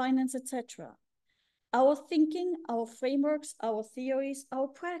 sustainable finance, etc., our thinking, our frameworks, our theories, our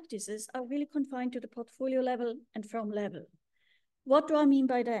practices are really confined to the portfolio level and firm level. What do I mean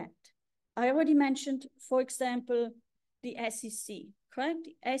by that? I already mentioned, for example, the SEC, correct?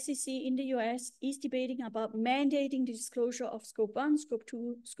 The SEC in the US is debating about mandating the disclosure of Scope 1, Scope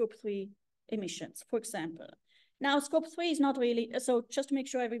 2, Scope 3 emissions, for example. Now, Scope 3 is not really, so just to make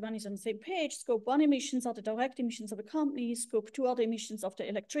sure everyone is on the same page, Scope 1 emissions are the direct emissions of a company, Scope 2 are the emissions of the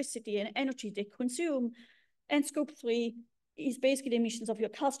electricity and energy they consume, and Scope 3 is basically the emissions of your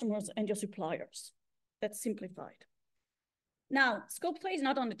customers and your suppliers. That's simplified. Now, Scope 3 is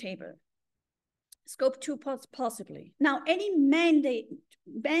not on the table. Scope 2 possibly. Now, any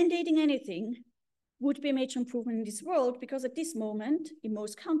mandating anything would be a major improvement in this world because at this moment, in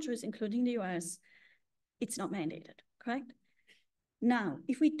most countries, including the US, it's not mandated, correct? Now,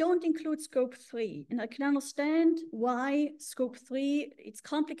 if we don't include Scope 3, and I can understand why Scope 3, it's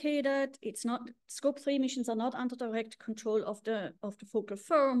complicated, it's not, Scope 3 emissions are not under direct control of the focal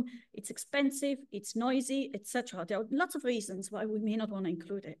firm, it's expensive, it's noisy, etc. There are lots of reasons why we may not want to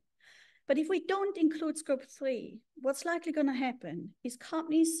include it. But if we don't include Scope 3, what's likely going to happen is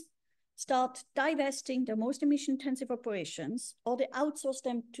companies start divesting their most emission-intensive operations, or they outsource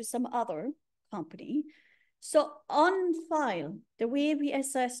them to some other company. So on file, the way we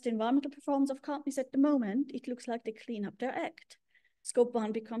assess the environmental performance of companies at the moment, it looks like they clean up their act. Scope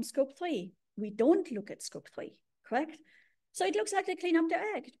 1 becomes Scope 3. We don't look at Scope 3, correct? So it looks like they clean up their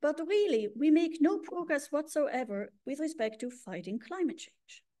act, but really we make no progress whatsoever with respect to fighting climate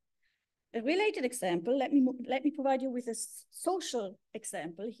change. A related example, let me provide you with a social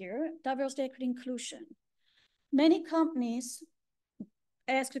example here, diversity, equity, inclusion. Many companies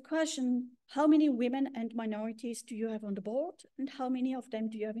ask the question, how many women and minorities do you have on the board? And how many of them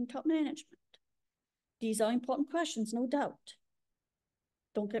do you have in top management? These are important questions, no doubt.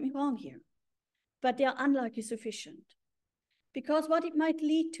 Don't get me wrong here. But they are unlikely sufficient. Because what it might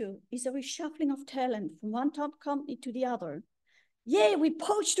lead to is a reshuffling of talent from one top company to the other. Yay, we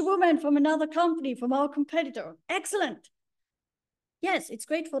poached a woman from another company, from our competitor. Excellent. Yes, it's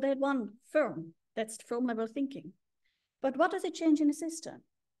great for that one firm. That's the firm level thinking. But what does it change in the system?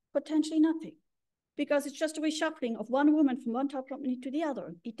 Potentially nothing, because it's just a reshuffling of one woman from one top company to the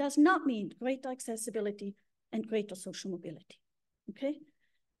other. It does not mean greater accessibility and greater social mobility, okay?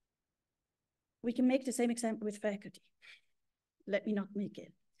 We can make the same example with faculty. Let me not make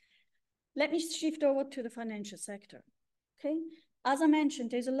it. Let me shift over to the financial sector, okay? As I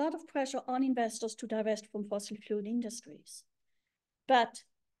mentioned, there's a lot of pressure on investors to divest from fossil fuel industries. But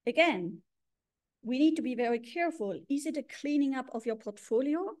again, we need to be very careful. Is it a cleaning up of your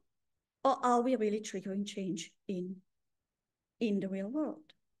portfolio, or are we really triggering change in the real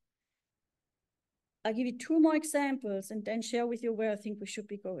world? I'll give you two more examples and then share with you where I think we should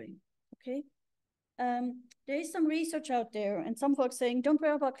be going, okay? There is some research out there and some folks saying, don't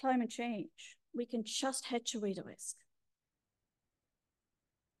worry about climate change. We can just hedge away the risk.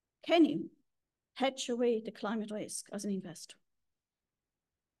 Can you hedge away the climate risk as an investor?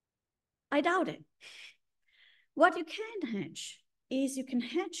 I doubt it. What you can hedge is you can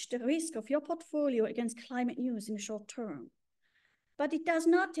hedge the risk of your portfolio against climate news in the short term, but it does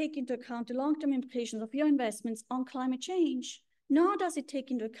not take into account the long-term implications of your investments on climate change, nor does it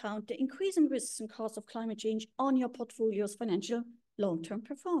take into account the increasing risks and costs of climate change on your portfolio's financial long-term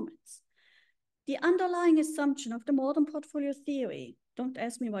performance. The underlying assumption of the modern portfolio theory, don't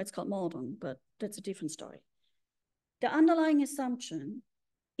ask me why it's called modern, but that's a different story. The underlying assumption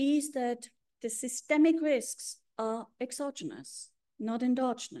is that the systemic risks are exogenous, not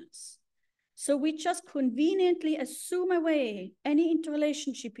endogenous. So we just conveniently assume away any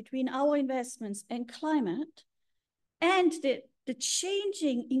interrelationship between our investments and climate and the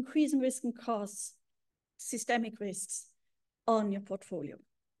changing, increasing risk and costs, systemic risks on your portfolio.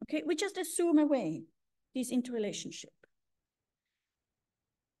 Okay, we just assume away this interrelationship.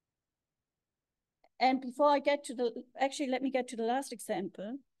 And before I get to the, actually, let me get to the last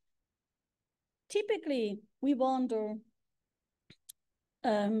example. Typically, we wonder,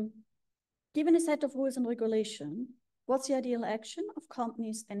 given a set of rules and regulation, what's the ideal action of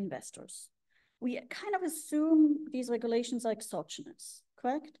companies and investors? We kind of assume these regulations are exogenous,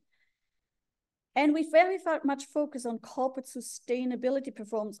 correct? And we very much focus on corporate sustainability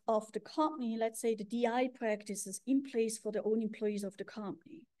performance of the company, let's say the DI practices in place for the own employees of the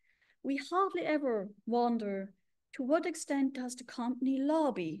company. We hardly ever wonder, to what extent does the company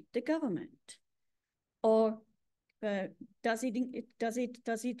lobby the government? Or does it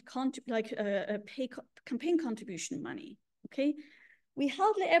pay campaign contribution money? Okay, we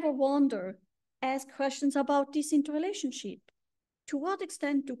hardly ever wonder, ask questions about this interrelationship. To what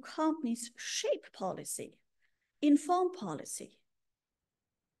extent do companies shape policy, inform policy?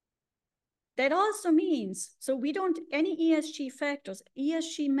 That also means, so we don't, any ESG factors,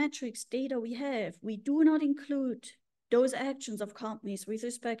 ESG metrics data we have, we do not include those actions of companies with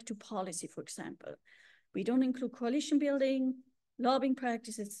respect to policy, for example. We don't include coalition building, lobbying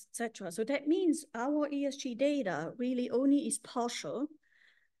practices, etc. So that means our ESG data really only is partial,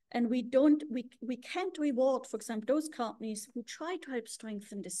 and we can't reward, for example, those companies who try to help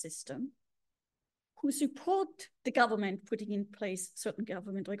strengthen the system, who support the government putting in place certain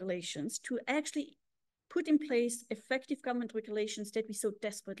government regulations to actually put in place effective government regulations that we so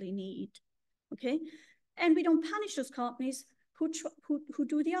desperately need, okay? And we don't punish those companies who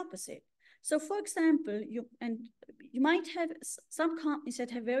do the opposite. So for example, you might have some companies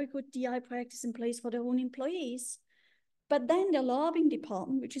that have very good DI practice in place for their own employees, but then the lobbying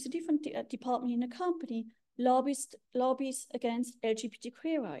department, which is a different department in a company, lobbies against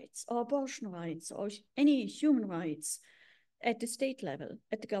LGBTQ rights or abortion rights or any human rights at the state level,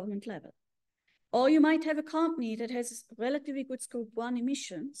 at the government level. Or you might have a company that has relatively good Scope 1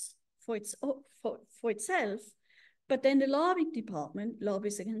 emissions for itself, but then the lobbying department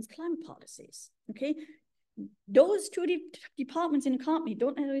lobbies against climate policies, okay? Those two departments in a company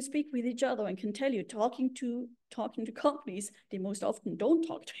don't necessarily speak with each other and can tell you, talking to companies, they most often don't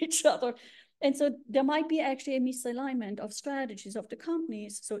talk to each other. And so there might be actually a misalignment of strategies of the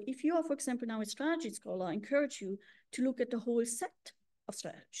companies. So if you are, for example, now a strategy scholar, I encourage you to look at the whole set of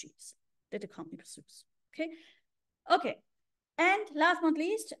strategies that the company pursues, okay? Okay, and last but not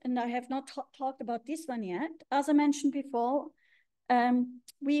least, and I have not talked about this one yet, as I mentioned before,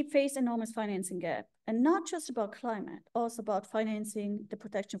 we face enormous financing gap, and not just about climate, also about financing the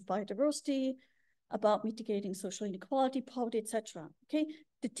protection of biodiversity, about mitigating social inequality, poverty, etc. Okay,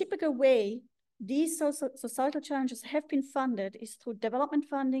 the typical way these societal challenges have been funded is through development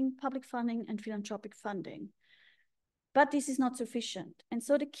funding, public funding, and philanthropic funding. But this is not sufficient. And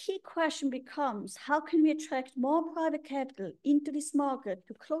so the key question becomes, how can we attract more private capital into this market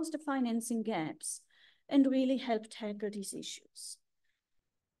to close the financing gaps and really help tackle these issues?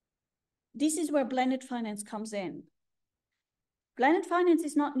 This is where blended finance comes in. Blended finance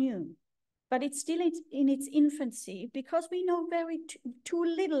is not new, but it's still in its infancy because we know too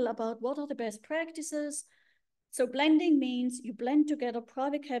little about what are the best practices. So blending means you blend together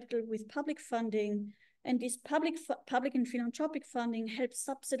private capital with public funding, and this public and philanthropic funding helps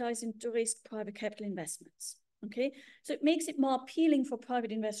subsidize into risk private capital investments, okay? So it makes it more appealing for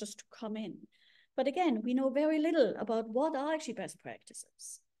private investors to come in. But again, we know very little about what are actually best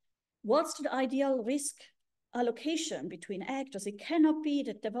practices. What's the ideal risk allocation between actors? It cannot be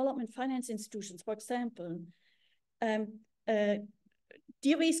that development finance institutions, for example,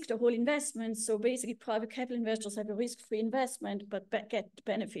 de-risk the whole investment. So basically private capital investors have a risk-free investment, but get the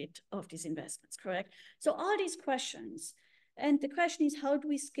benefit of these investments, correct? So all these questions, and the question is, how do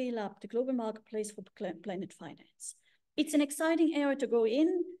we scale up the global marketplace for blended finance? It's an exciting area to go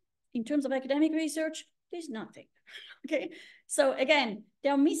in. in terms of academic research, there's nothing, okay? So again,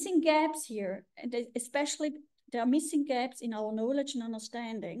 there are missing gaps here, and especially there are missing gaps in our knowledge and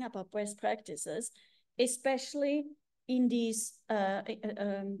understanding about best practices, especially in these,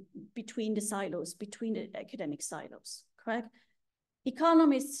 between the silos, between the academic silos, correct?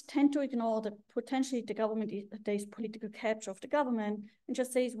 Economists tend to ignore that potentially the government, there's political capture of the government and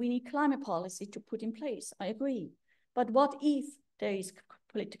just says we need climate policy to put in place. I agree. But what if there is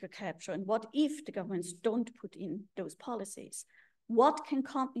political capture and what if the governments don't put in those policies? What can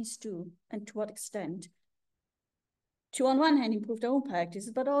companies do and to what extent? To on one hand improve their own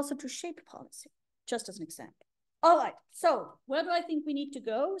practices, but also to shape policy, just as an example. All right, so where do I think we need to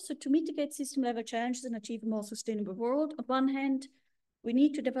go? So to mitigate system level challenges and achieve a more sustainable world, on one hand, we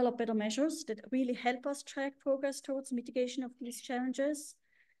need to develop better measures that really help us track progress towards mitigation of these challenges.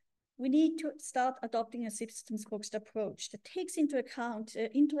 We need to start adopting a systems-focused approach that takes into account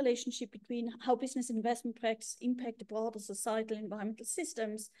the interrelationship between how business and investment practice impact the broader societal and environmental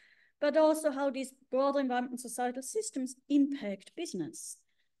systems, but also how these broader environmental and societal systems impact business.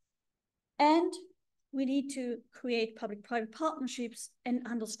 And we need to create public-private partnerships and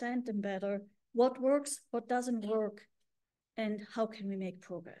understand them better. What works, what doesn't work, and how can we make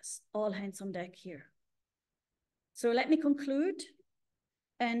progress? All hands on deck here. So let me conclude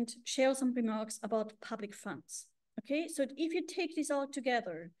and share some remarks about public funds. Okay, so if you take this all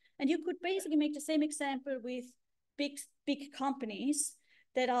together, and you could basically make the same example with big companies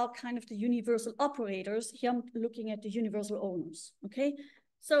that are kind of the universal operators. Here I'm looking at the universal owners, okay?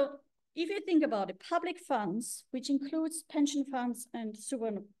 So if you think about it, public funds, which includes pension funds and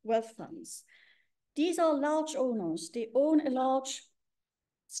sovereign wealth funds, these are large owners. They own a large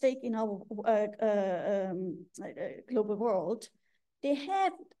stake in our global world. They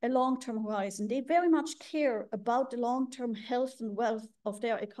have a long-term horizon. They very much care about the long-term health and wealth of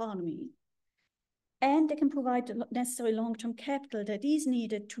their economy. And they can provide the necessary long-term capital that is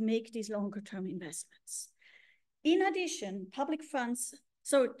needed to make these longer-term investments. In addition, public funds,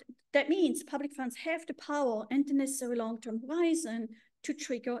 so that means public funds have the power and the necessary long-term horizon to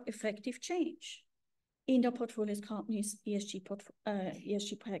trigger effective change in their portfolios companies'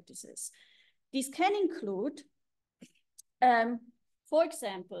 ESG practices. These can include, for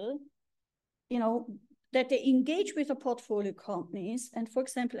example, that they engage with the portfolio companies and, for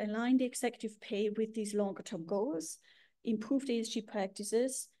example, align the executive pay with these longer-term goals, improve the ESG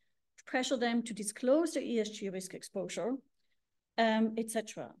practices, pressure them to disclose their ESG risk exposure,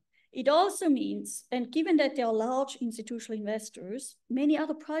 etc. It also means, and given that they are large institutional investors, many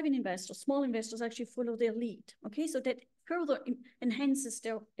other private investors, small investors actually follow their lead, okay? So that further enhances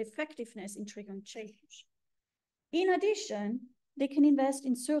their effectiveness in triggering change. In addition, they can invest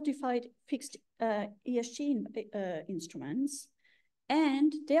in certified fixed ESG instruments,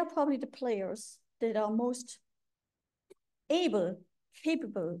 and they are probably the players that are most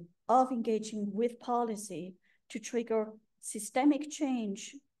capable of engaging with policy to trigger systemic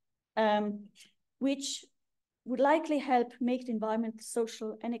change, which would likely help make the environmental,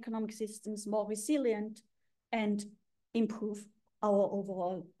 social, and economic systems more resilient and improve our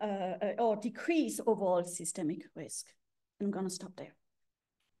overall, or decrease overall systemic risk. I'm going to stop there.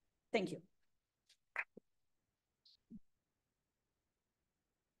 Thank you.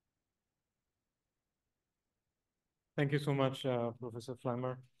 Thank you so much, Professor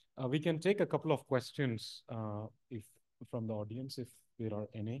Flammer. We can take a couple of questions from the audience, if there are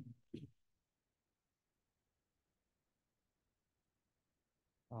any.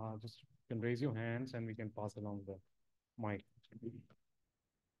 Just you can raise your hands and we can pass along the mic.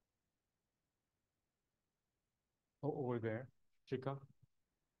 Oh, over there, Chika.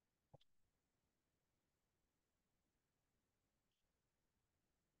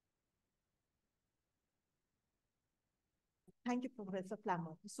 Thank you, Professor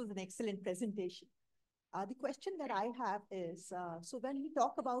Flammer. This was an excellent presentation. The question that I have is, so when we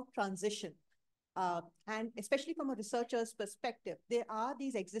talk about transition, and especially from a researcher's perspective, there are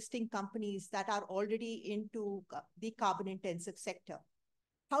these existing companies that are already into the carbon-intensive sector.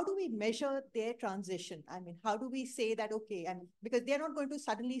 How do we measure their transition? I mean, how do we say that, okay, and because they're not going to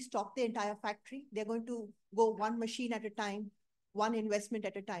suddenly stop the entire factory, they're going to go one machine at a time, one investment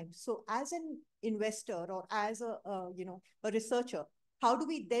at a time. So as an investor or as a researcher, how do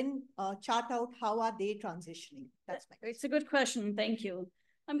we then chart out how are they transitioning? That's my question. It's a good question. Thank you.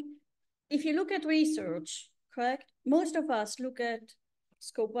 I mean, if you look at research, correct, most of us look at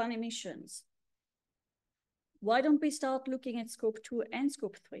scope 1 emissions. Why don't we start looking at scope 2 and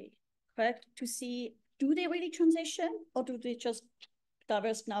scope 3, correct, to see, do they really transition or do they just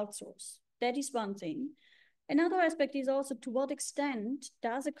divest and outsource? That is one thing. Another aspect is also to what extent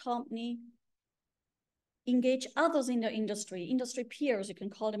does a company engage others in the industry peers, you can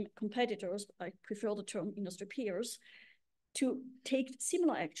call them competitors, but I prefer the term industry peers, to take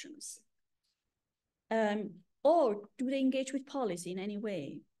similar actions. Or do they engage with policy in any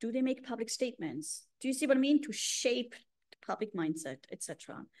way? Do they make public statements? Do you see what I mean? To shape the public mindset,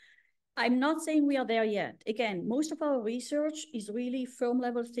 etc. I'm not saying we are there yet. Again, most of our research is really firm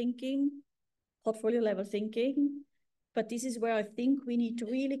level thinking, portfolio level thinking, but this is where I think we need to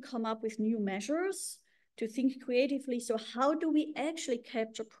really come up with new measures to think creatively. So how do we actually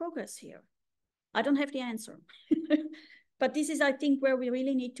capture progress here? I don't have the answer, but this is, I think, where we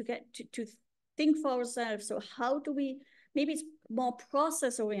really need to get to think for ourselves. So how do we, maybe it's more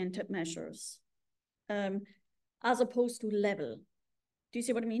process-oriented measures as opposed to level. Do you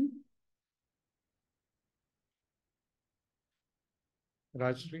see what I mean?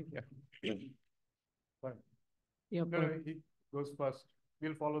 Rajshri, yeah. Yeah, no, he goes first.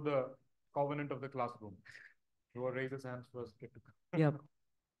 We'll follow the covenant of the classroom. Whoever raises hands first get to come. Yeah.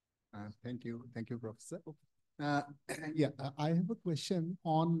 Thank you, Professor. I have a question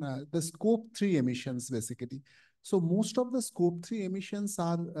on the scope 3 emissions, basically. So most of the scope 3 emissions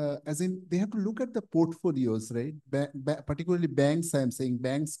are, as in, they have to look at the portfolios, right? Particularly banks, I'm saying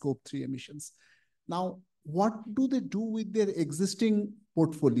bank scope 3 emissions. Now, what do they do with their existing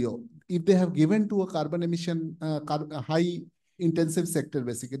portfolio? If they have given to a carbon emission, high intensive sector,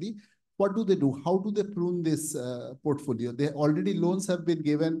 basically, what do they do? How do they prune this portfolio? They already loans have been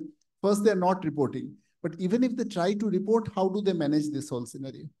given. First, they're not reporting. But even if they try to report, how do they manage this whole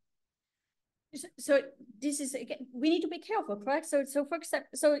scenario? So this is, again, we need to be careful, correct? So for example,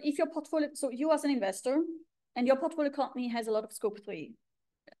 so if your portfolio, so you as an investor and your portfolio company has a lot of scope 3,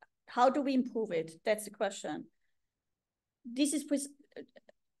 how do we improve it? That's the question. This is,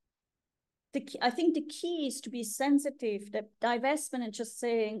 I think the key is to be sensitive that divestment and just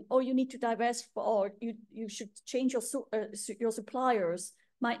saying, oh, you need to divest or you should change your suppliers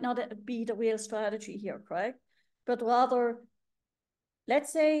might not be the real strategy here, correct? But rather,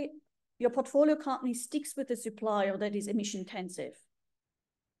 let's say your portfolio company sticks with a supplier that is emission intensive,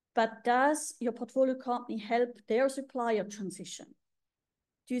 but does your portfolio company help their supplier transition?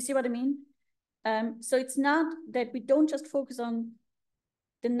 Do you see what I mean? So it's not that we don't just focus on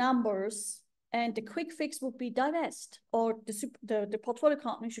the numbers and the quick fix would be divest, or the portfolio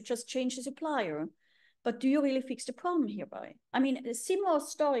company should just change the supplier. But do you really fix the problem hereby? I mean, a similar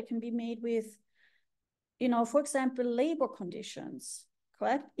story can be made with, for example, labor conditions,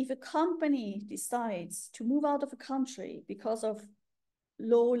 correct? If a company decides to move out of a country because of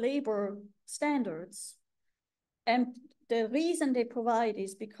low labor standards, and the reason they provide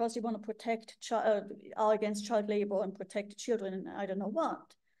is because they want to protect against child labor and protect children and I don't know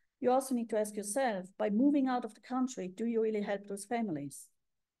what. You also need to ask yourself, by moving out of the country, do you really help those families?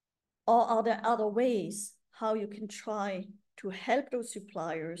 Or are there other ways how you can try to help those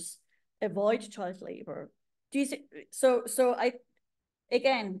suppliers avoid child labor? Do you see? So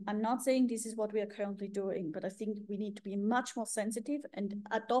again, I'm not saying this is what we are currently doing, but I think we need to be much more sensitive and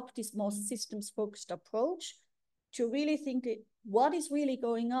adopt this more systems-focused approach to really think what is really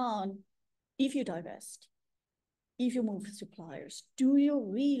going on if you divest, if you move suppliers. Do you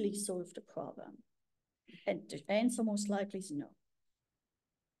really solve the problem? And the answer most likely is no.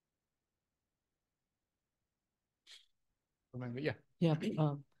 Yeah.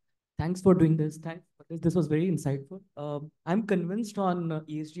 Thanks for doing this. Thanks. This was very insightful. I'm convinced on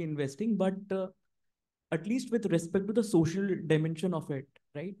ESG investing, but at least with respect to the social dimension of it,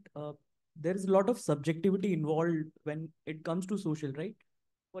 right? There is a lot of subjectivity involved when it comes to social, right?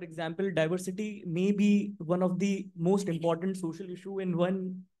 For example, diversity may be one of the most important social issue in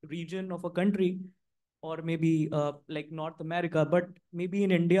one region of a country, or maybe like North America, but maybe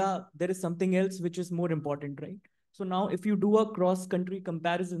in India, there is something else which is more important, right? So now if you do a cross-country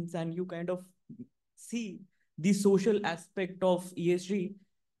comparisons and you kind of see the social aspect of ESG,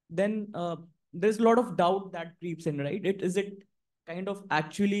 then there's a lot of doubt that creeps in, right? Is it kind of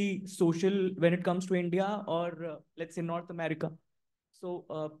actually social when it comes to India or let's say North America?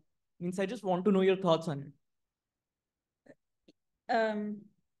 So means I just want to know your thoughts on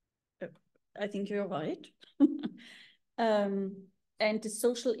it. I think you're right. And the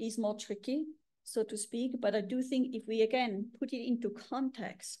social is more tricky, so to speak, but I do think if we again put it into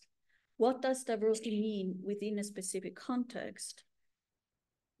context, what does diversity mean within a specific context?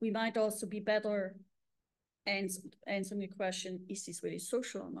 We might also be better answering the question, is this really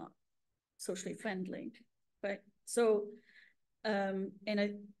social or not? Socially friendly, right? So, and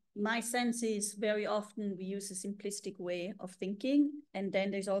my sense is very often we use a simplistic way of thinking, and then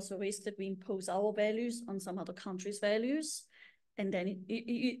there's also risk that we impose our values on some other country's values, and then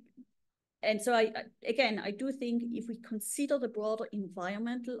and so I do think if we consider the broader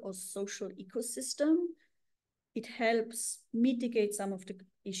environmental or social ecosystem, it helps mitigate some of the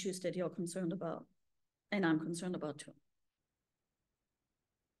issues that you're concerned about, and I'm concerned about too.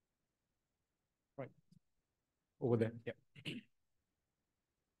 Right. Over there, yeah.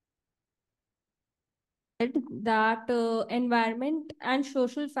 That environment and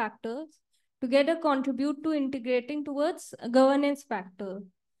social factors together contribute to integrating towards a governance factor,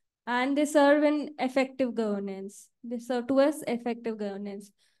 and they serve in effective governance. They serve towards effective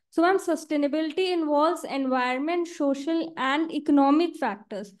governance. So, sustainability involves environment, social, and economic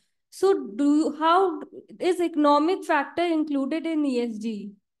factors. So, how is economic factor included in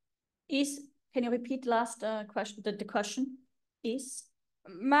ESG? Can you repeat last question? The question is?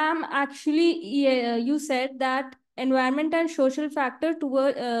 Ma'am, actually, you said that environment and social factor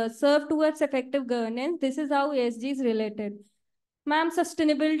serve towards effective governance. This is how ESG is related. Ma'am,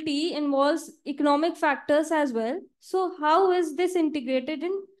 sustainability involves economic factors as well. So how is this integrated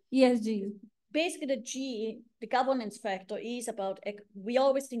in ESG? Basically, the governance factor is about, we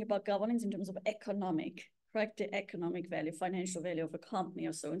always think about governance in terms of economic, correct? The economic value, financial value of a company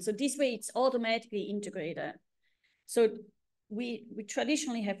or so. And so this way it's automatically integrated. So we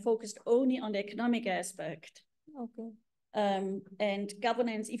traditionally have focused only on the economic aspect. Okay. And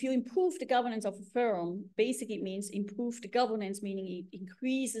governance, if you improve the governance of a firm, basically it means improve the governance, meaning it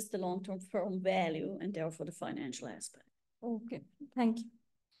increases the long-term firm value and therefore the financial aspect. Okay, thank you.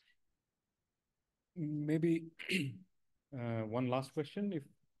 Maybe one last question, if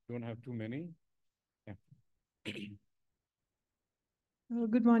you don't have too many. Yeah.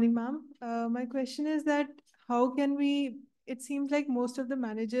 Good morning, ma'am. My question is that how can we, it seems like most of the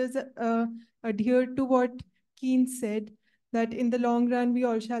managers adhere to what Keynes said, that in the long run, we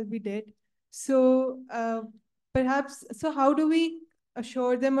all shall be dead. So perhaps, so how do we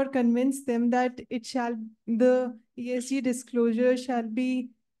assure them or convince them that the ESG disclosure shall be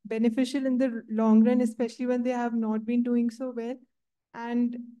beneficial in the long run, especially when they have not been doing so well?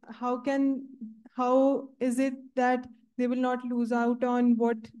 And how is it that they will not lose out on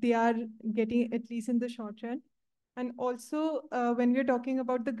what they are getting, at least in the short run? And also, when we're talking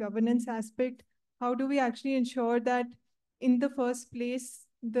about the governance aspect, how do we actually ensure that in the first place,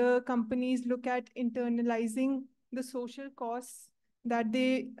 the companies look at internalizing the social costs that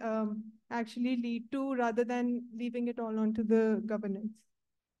they actually lead to rather than leaving it all onto the governance?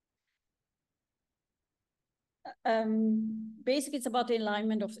 Basically, it's about the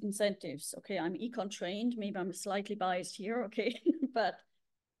alignment of incentives. Okay, I'm econ trained. Maybe I'm slightly biased here. Okay, but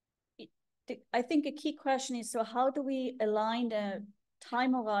I think a key question is, so how do we align the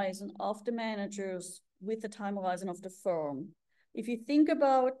time horizon of the managers with the time horizon of the firm? If you think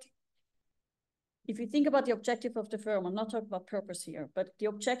about the objective of the firm, I'm not talking about purpose here, but the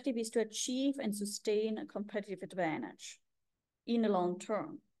objective is to achieve and sustain a competitive advantage in the long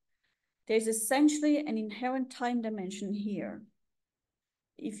term. There's essentially an inherent time dimension here.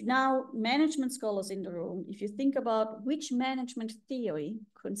 If now management scholars in the room, if you think about which management theory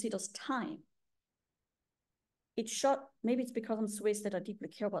considers time, maybe it's because I'm Swiss that I deeply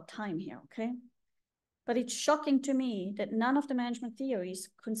care about time here, okay? But it's shocking to me that none of the management theories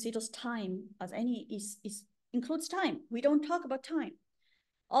considers time as includes time. We don't talk about time.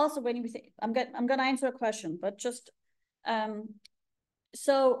 Also, when we think, I'm gonna answer a question, but just,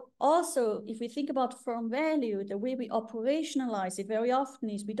 so also, if we think about firm value, the way we operationalize it very often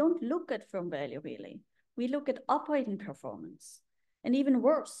is we don't look at firm value really. We look at operating performance, and even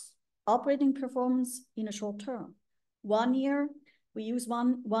worse, operating performance in a short term. 1 year, we use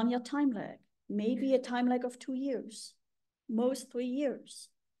one year time lag, maybe a time lag of 2 years, most 3 years.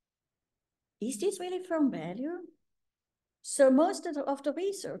 Is this really firm value? So most of the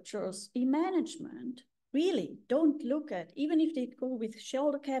researchers in management really don't look at, even if they go with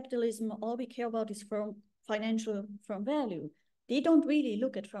shareholder capitalism, all we care about is financial firm value. They don't really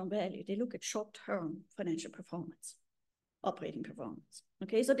look at firm value. They look at short-term financial performance, operating performance.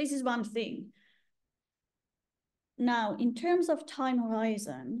 Okay, so this is one thing. Now, in terms of time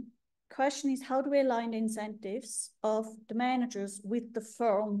horizon, question is how do we align the incentives of the managers with the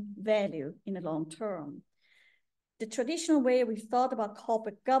firm value in the long term? The traditional way we've thought about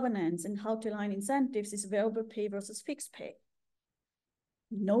corporate governance and how to align incentives is variable pay versus fixed pay.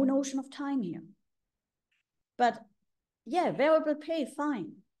 No notion of time here. But yeah, variable pay,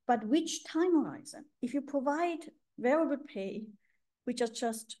 fine. But which time horizon? If you provide variable pay, which are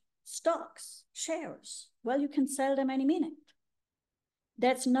just stocks, shares, well, you can sell them any minute.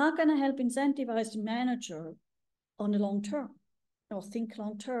 that's not going to help incentivize the manager on the long term, or think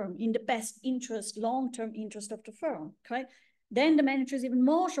long term in the best interest, long-term interest of the firm. Okay, then the manager is even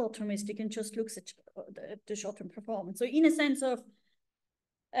more short-termistic and just looks at the short-term performance. So in a sense of,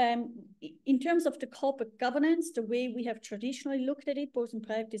 in terms of the corporate governance, the way we have traditionally looked at it, both in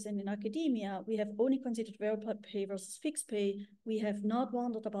practice and in academia, we have only considered variable pay versus fixed pay. We have not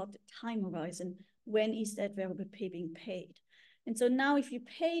wondered about the time horizon. When is that variable pay being paid? And so now if you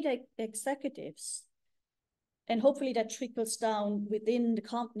pay the executives, and hopefully that trickles down within the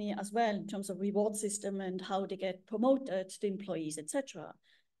company as well in terms of reward system and how they get promoted, the employees, etc.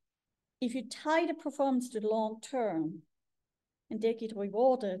 If you tie the performance to the long term and they get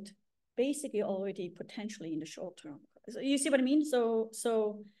rewarded basically already potentially in the short term. So you see what I mean? So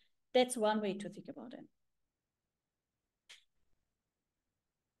that's one way to think about it.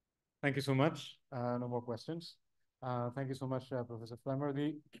 Thank you so much. No more questions. Thank you so much, Professor Flammer.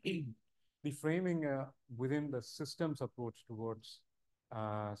 The framing within the systems approach towards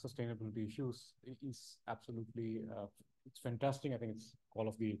sustainability issues is absolutely, it's fantastic. I think it's call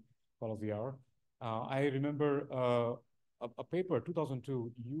of the hour. I remember a paper,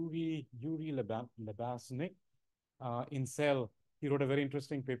 2002, Yuri Lebasnik in Cell. He wrote a very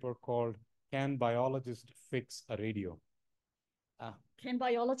interesting paper called "Can Biologists Fix a Radio?" Can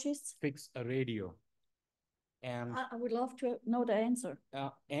biologists fix a radio? And I would love to know the answer.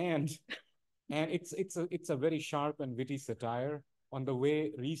 And it's a very sharp and witty satire on the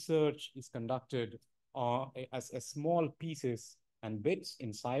way research is conducted as small pieces and bits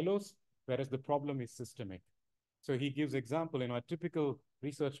in silos, whereas the problem is systemic. So he gives example, a typical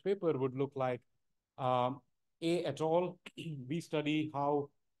research paper would look like A et al. We study how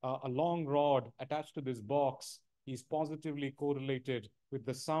a long rod attached to this box is positively correlated with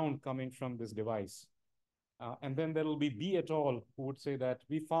the sound coming from this device. And then there will be B et al. Who would say that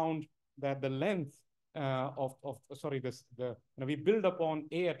we found that the length we build upon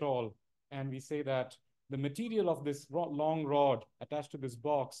A et al. And we say that the material of this long rod attached to this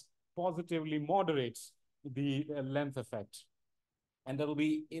box positively moderates the length effect. And there will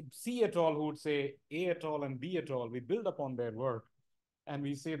be C et al. Who would say A et al. And B et al. We build upon their work. And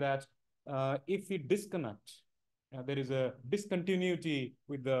we say that if we disconnect, there is a discontinuity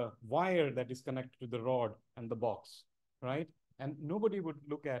with the wire that is connected to the rod and the box, right? And nobody would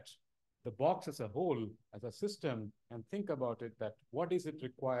look at the box as a whole, as a system, and think about it, that what does it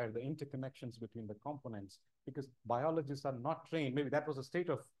require, the interconnections between the components, because biologists are not trained. Maybe that was a state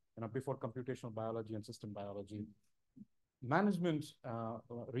of, before computational biology and system biology. Management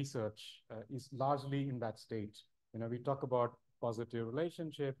research is largely in that state. We talk about positive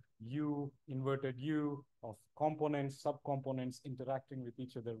relationship, U, inverted U, of components, subcomponents interacting with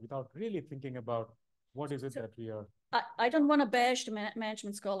each other without really thinking about what is it that we are. I don't want to bash the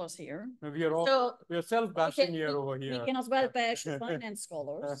management scholars here. We are all, we are self-bashing here over here. We can as well bash the finance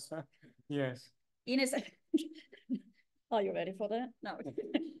scholars. Yes. Are you ready for that? No.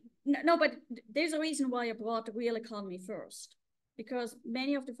 No, but there's a reason why I brought the real economy first. Because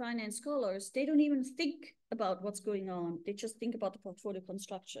many of the finance scholars, they don't even think about what's going on. They just think about the portfolio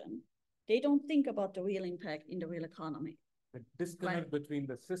construction. They don't think about the real impact in the real economy. The disconnect between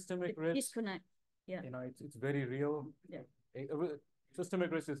the systemic risk. Disconnect, yeah. It's very real. Yeah.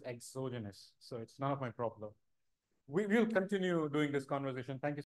 Systemic risk is exogenous, so it's none of my problem. We will continue doing this conversation. Thank you.